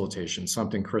facilitation,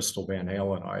 something Crystal Van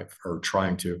Hale and I are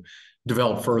trying to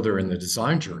develop further in the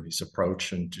design journeys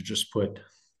approach, and to just put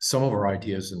some of our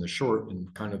ideas in the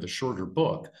shorter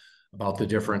book about the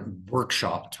different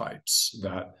workshop types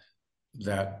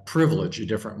that privilege a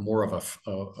different, more of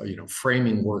a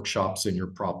framing workshops in your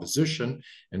proposition,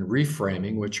 and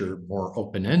reframing, which are more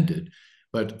open-ended.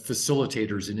 But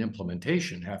facilitators in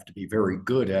implementation have to be very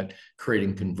good at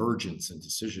creating convergence in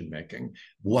decision-making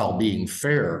while being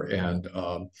fair and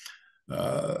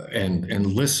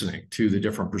listening to the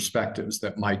different perspectives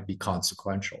that might be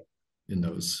consequential in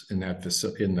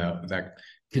that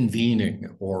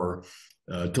convening or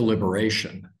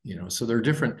deliberation. So there are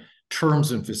different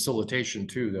terms in facilitation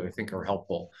too that I think are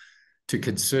helpful to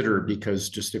consider, because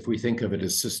just if we think of it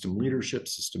as system leadership,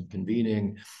 system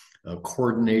convening,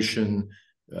 coordination,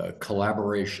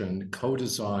 collaboration,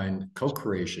 co-design,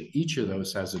 co-creation, each of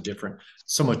those has a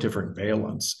somewhat different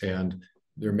valence, and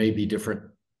there may be different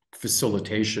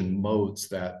facilitation modes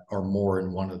that are more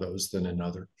in one of those than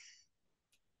another.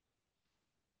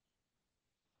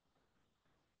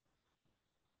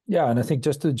 Yeah, and I think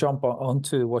just to jump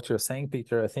onto what you're saying,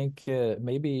 Peter, I think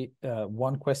maybe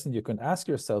one question you can ask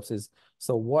yourselves is,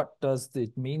 so what does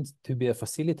it mean to be a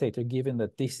facilitator, given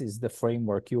that this is the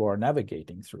framework you are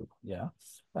navigating through? Yeah,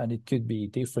 and it could be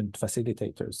different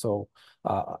facilitators. So,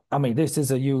 I mean, this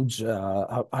is a huge,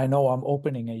 I know I'm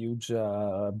opening a huge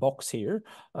box here,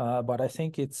 but I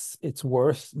think it's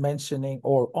worth mentioning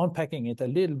or unpacking it a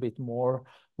little bit more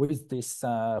with this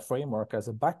framework as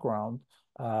a background,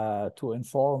 to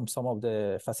inform some of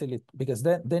the facility, because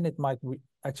then it might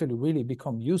actually really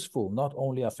become useful, not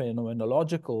only a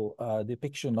phenomenological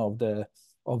depiction of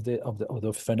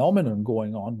the phenomenon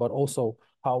going on, but also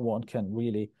how one can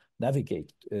really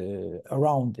navigate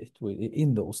around it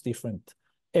in those different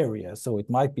areas. So it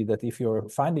might be that if you're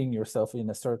finding yourself in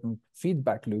a certain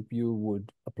feedback loop, you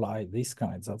would apply these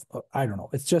kinds of, I don't know.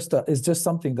 It's just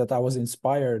something that I was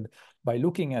inspired by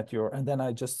looking at and then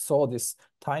I just saw this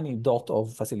tiny dot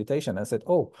of facilitation. I said,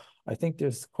 oh, I think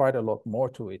there's quite a lot more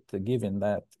to it, given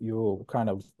that you kind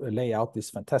of lay out this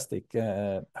fantastic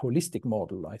holistic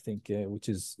model, I think, which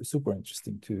is super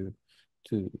interesting to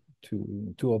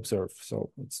observe.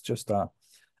 So it's just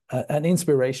an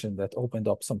inspiration that opened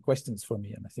up some questions for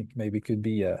me, and I think maybe could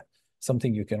be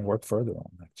something you can work further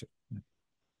on, actually. Yeah.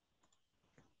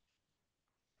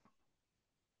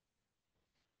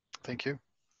 Thank you.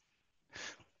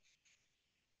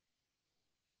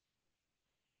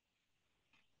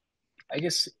 I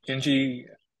guess Eunji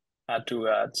had to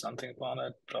add something upon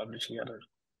it. Probably she had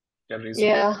a reason.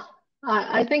 Yeah,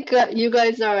 I think you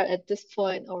guys are at this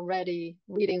point already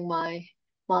reading my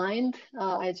mind.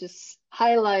 I just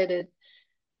highlighted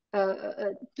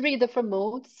 3 different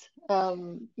modes.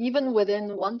 Even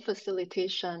within one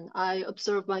facilitation, I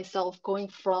observe myself going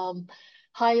from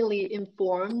highly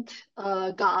informed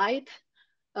guide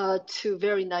to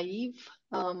very naive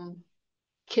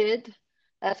kid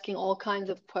asking all kinds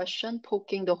of questions,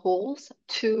 poking the holes,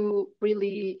 to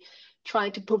really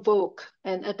trying to provoke.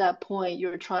 And at that point,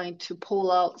 you're trying to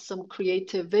pull out some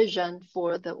creative vision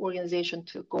for the organization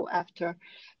to go after,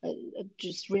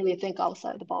 just really think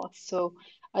outside the box. So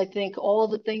I think all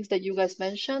the things that you guys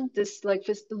mentioned,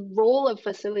 the role of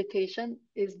facilitation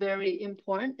is very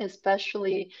important,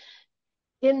 especially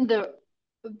in the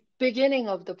beginning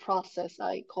of the process.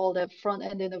 I call that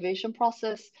front-end innovation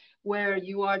process, where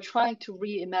you are trying to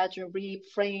reimagine,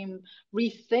 reframe,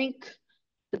 rethink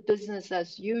the business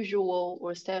as usual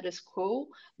or status quo.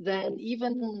 Then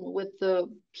even with the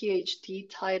PhD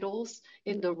titles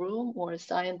in the room or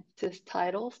scientist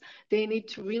titles, they need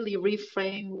to really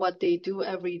reframe what they do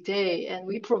every day. And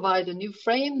we provide a new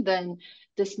frame, then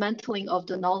dismantling of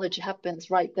the knowledge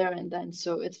happens right there and then.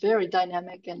 So it's very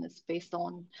dynamic, and it's based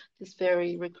on this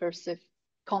very recursive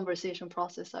conversation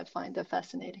process. I find that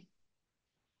fascinating.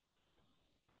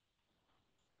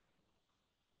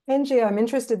 Eunji, I'm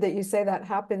interested that you say that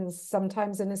happens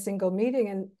sometimes in a single meeting,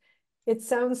 and it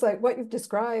sounds like what you've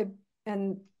described,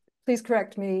 and please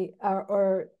correct me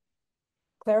or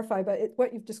clarify, but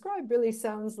what you've described really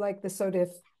sounds like the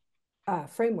SODIF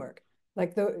framework,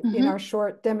 like in our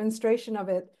short demonstration of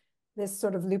it, this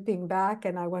sort of looping back.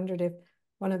 And I wondered if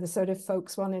one of the SODIF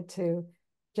folks wanted to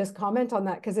just comment on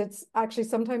that, because it's actually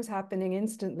sometimes happening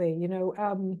instantly.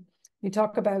 You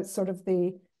talk about sort of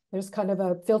there's kind of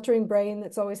a filtering brain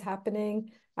that's always happening.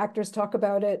 Actors talk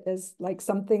about it as like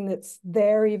something that's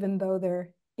there, even though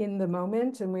they're in the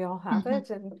moment, and we all have it.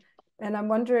 And I'm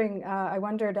wondering, I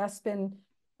wondered, Espen,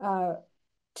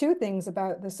 2 things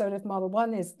about the SODIF model.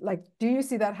 One is, like, do you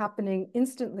see that happening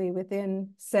instantly within,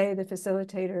 say, the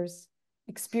facilitator's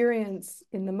experience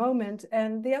in the moment?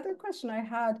 And the other question I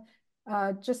had,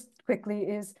 just quickly,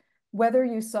 is whether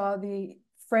you saw the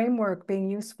framework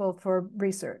being useful for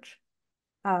research,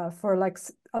 for like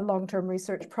a long-term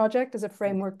research project as a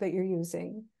framework that you're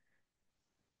using.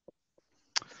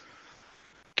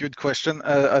 Good question.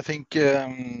 I think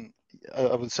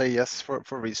I would say yes for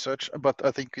research, but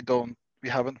I think we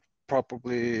haven't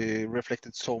probably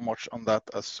reflected so much on that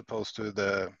as opposed to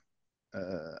the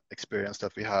experience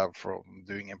that we have from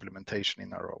doing implementation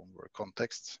in our own work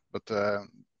contexts. But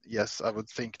yes, I would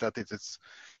think that it is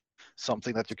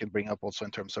something that you can bring up also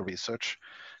in terms of research.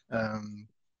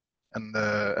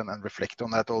 and reflect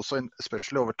on that also,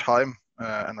 especially over time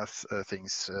and as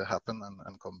things happen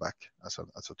and come back as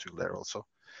a tool there also.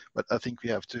 But I think we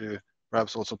have to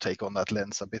perhaps also take on that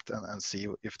lens a bit and see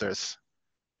if there's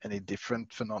any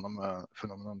different phenomenon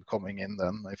coming in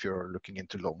then if you're looking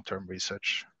into long-term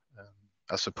research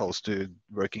as opposed to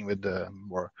working with the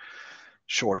more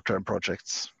short-term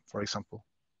projects, for example.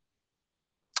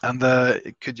 And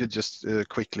could you just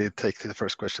quickly take the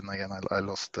first question again? I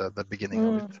lost the beginning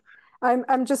of it.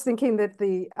 I'm just thinking that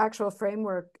the actual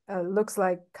framework looks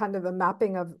like kind of a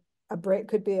mapping of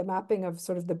could be a mapping of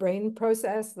sort of the brain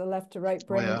process, the left to right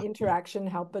brain interaction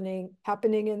happening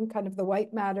in kind of the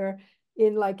white matter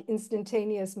in like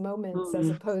instantaneous moments as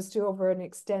opposed to over an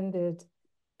extended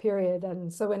period.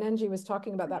 And so when Eunji was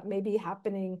talking about that maybe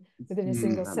happening within a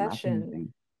single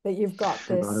session, that you've got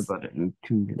this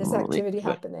activity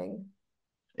happening.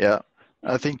 Yeah,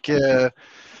 I think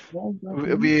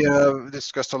we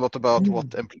discussed a lot about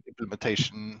what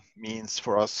implementation means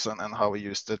for us and how we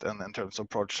used it, and in terms of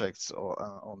projects or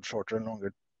on shorter and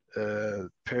longer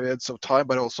periods of time,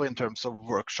 but also in terms of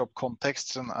workshop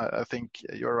contexts. And I think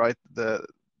you're right,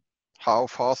 how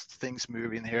fast things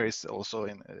move in here is also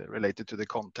related to the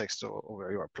context of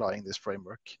where you're applying this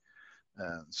framework.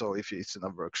 So if it's in a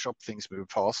workshop, things move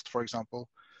fast, for example,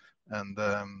 and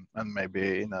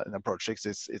maybe in a project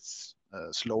it's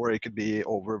slower. It could be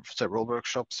over several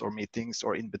workshops or meetings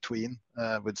or in between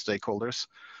with stakeholders.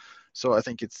 So I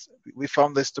think we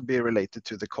found this to be related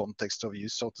to the context of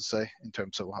use, so to say, in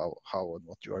terms of how and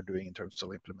what you are doing in terms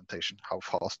of implementation, how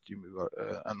fast you move,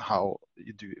 and how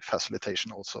you do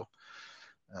facilitation also.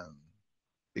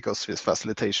 Because this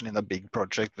facilitation in a big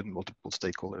project with multiple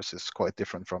stakeholders is quite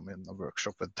different from in a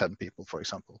workshop with 10 people, for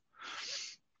example.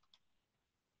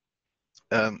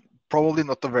 Probably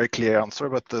not a very clear answer,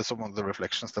 but some of the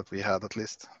reflections that we had at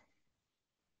least.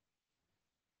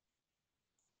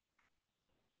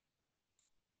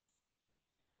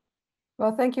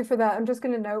 Well, thank you for that. I'm just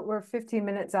going to note we're 15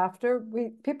 minutes after.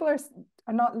 People are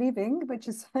not leaving, which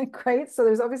is great. So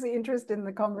there's obviously interest in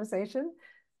the conversation,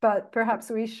 but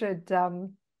perhaps we should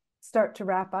start to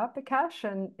wrap up, Akash.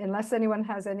 And unless anyone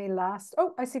has any last,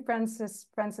 I see Francis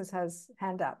has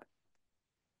hand up.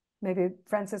 Maybe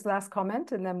Francis, last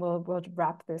comment, and then we'll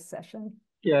wrap this session.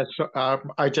 Yeah, so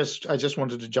I just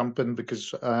wanted to jump in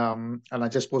because and I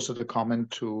just posted a comment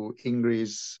to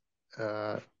Ingrid's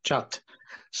chat,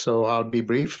 so I'll be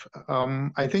brief.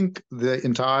 I think the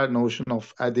entire notion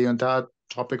of the entire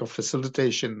topic of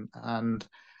facilitation and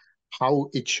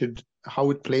how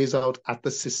it plays out at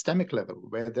the systemic level,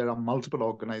 where there are multiple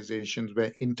organizations,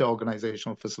 where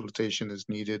inter-organizational facilitation is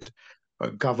needed,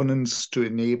 governance to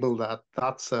enable that.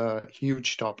 That's a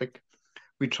huge topic.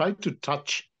 We tried to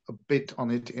touch a bit on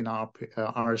it in our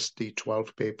RSD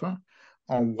 12 paper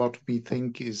on what we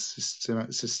think is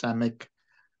systemic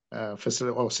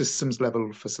or systems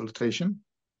level facilitation.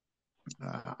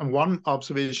 And one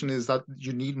observation is that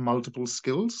you need multiple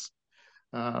skills.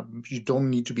 You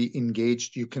don't need to be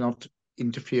engaged. You cannot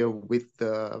interfere with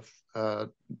the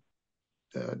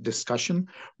discussion,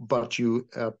 but you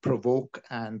provoke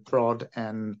and prod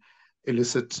and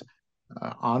elicit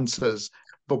answers.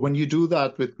 But when you do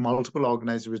that with multiple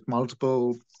organizers, with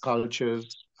multiple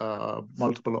cultures,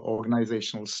 multiple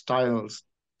organizational styles,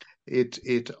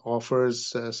 it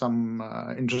offers some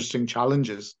interesting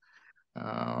challenges.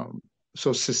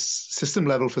 So system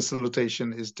level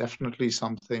facilitation is definitely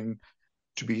something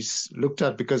to be looked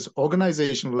at, because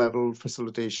organizational level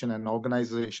facilitation and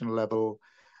organizational level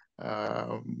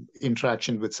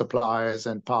interaction with suppliers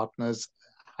and partners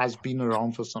has been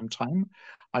around for some time.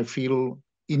 I feel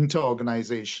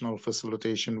inter-organizational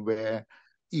facilitation, where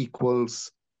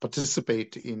equals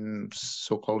participate in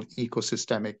so-called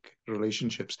ecosystemic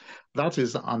relationships, that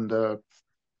is under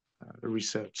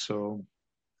research. So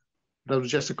that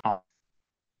was just a comment.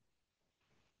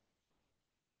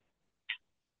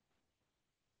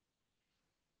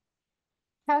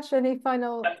 Cash, any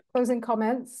final closing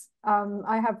comments?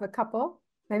 I have a couple.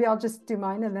 Maybe I'll just do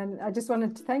mine, and then I just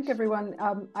wanted to thank everyone.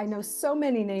 I know so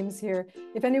many names here.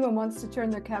 If anyone wants to turn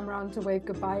their camera on to wave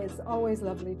goodbye, it's always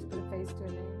lovely to put a face to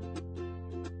a name.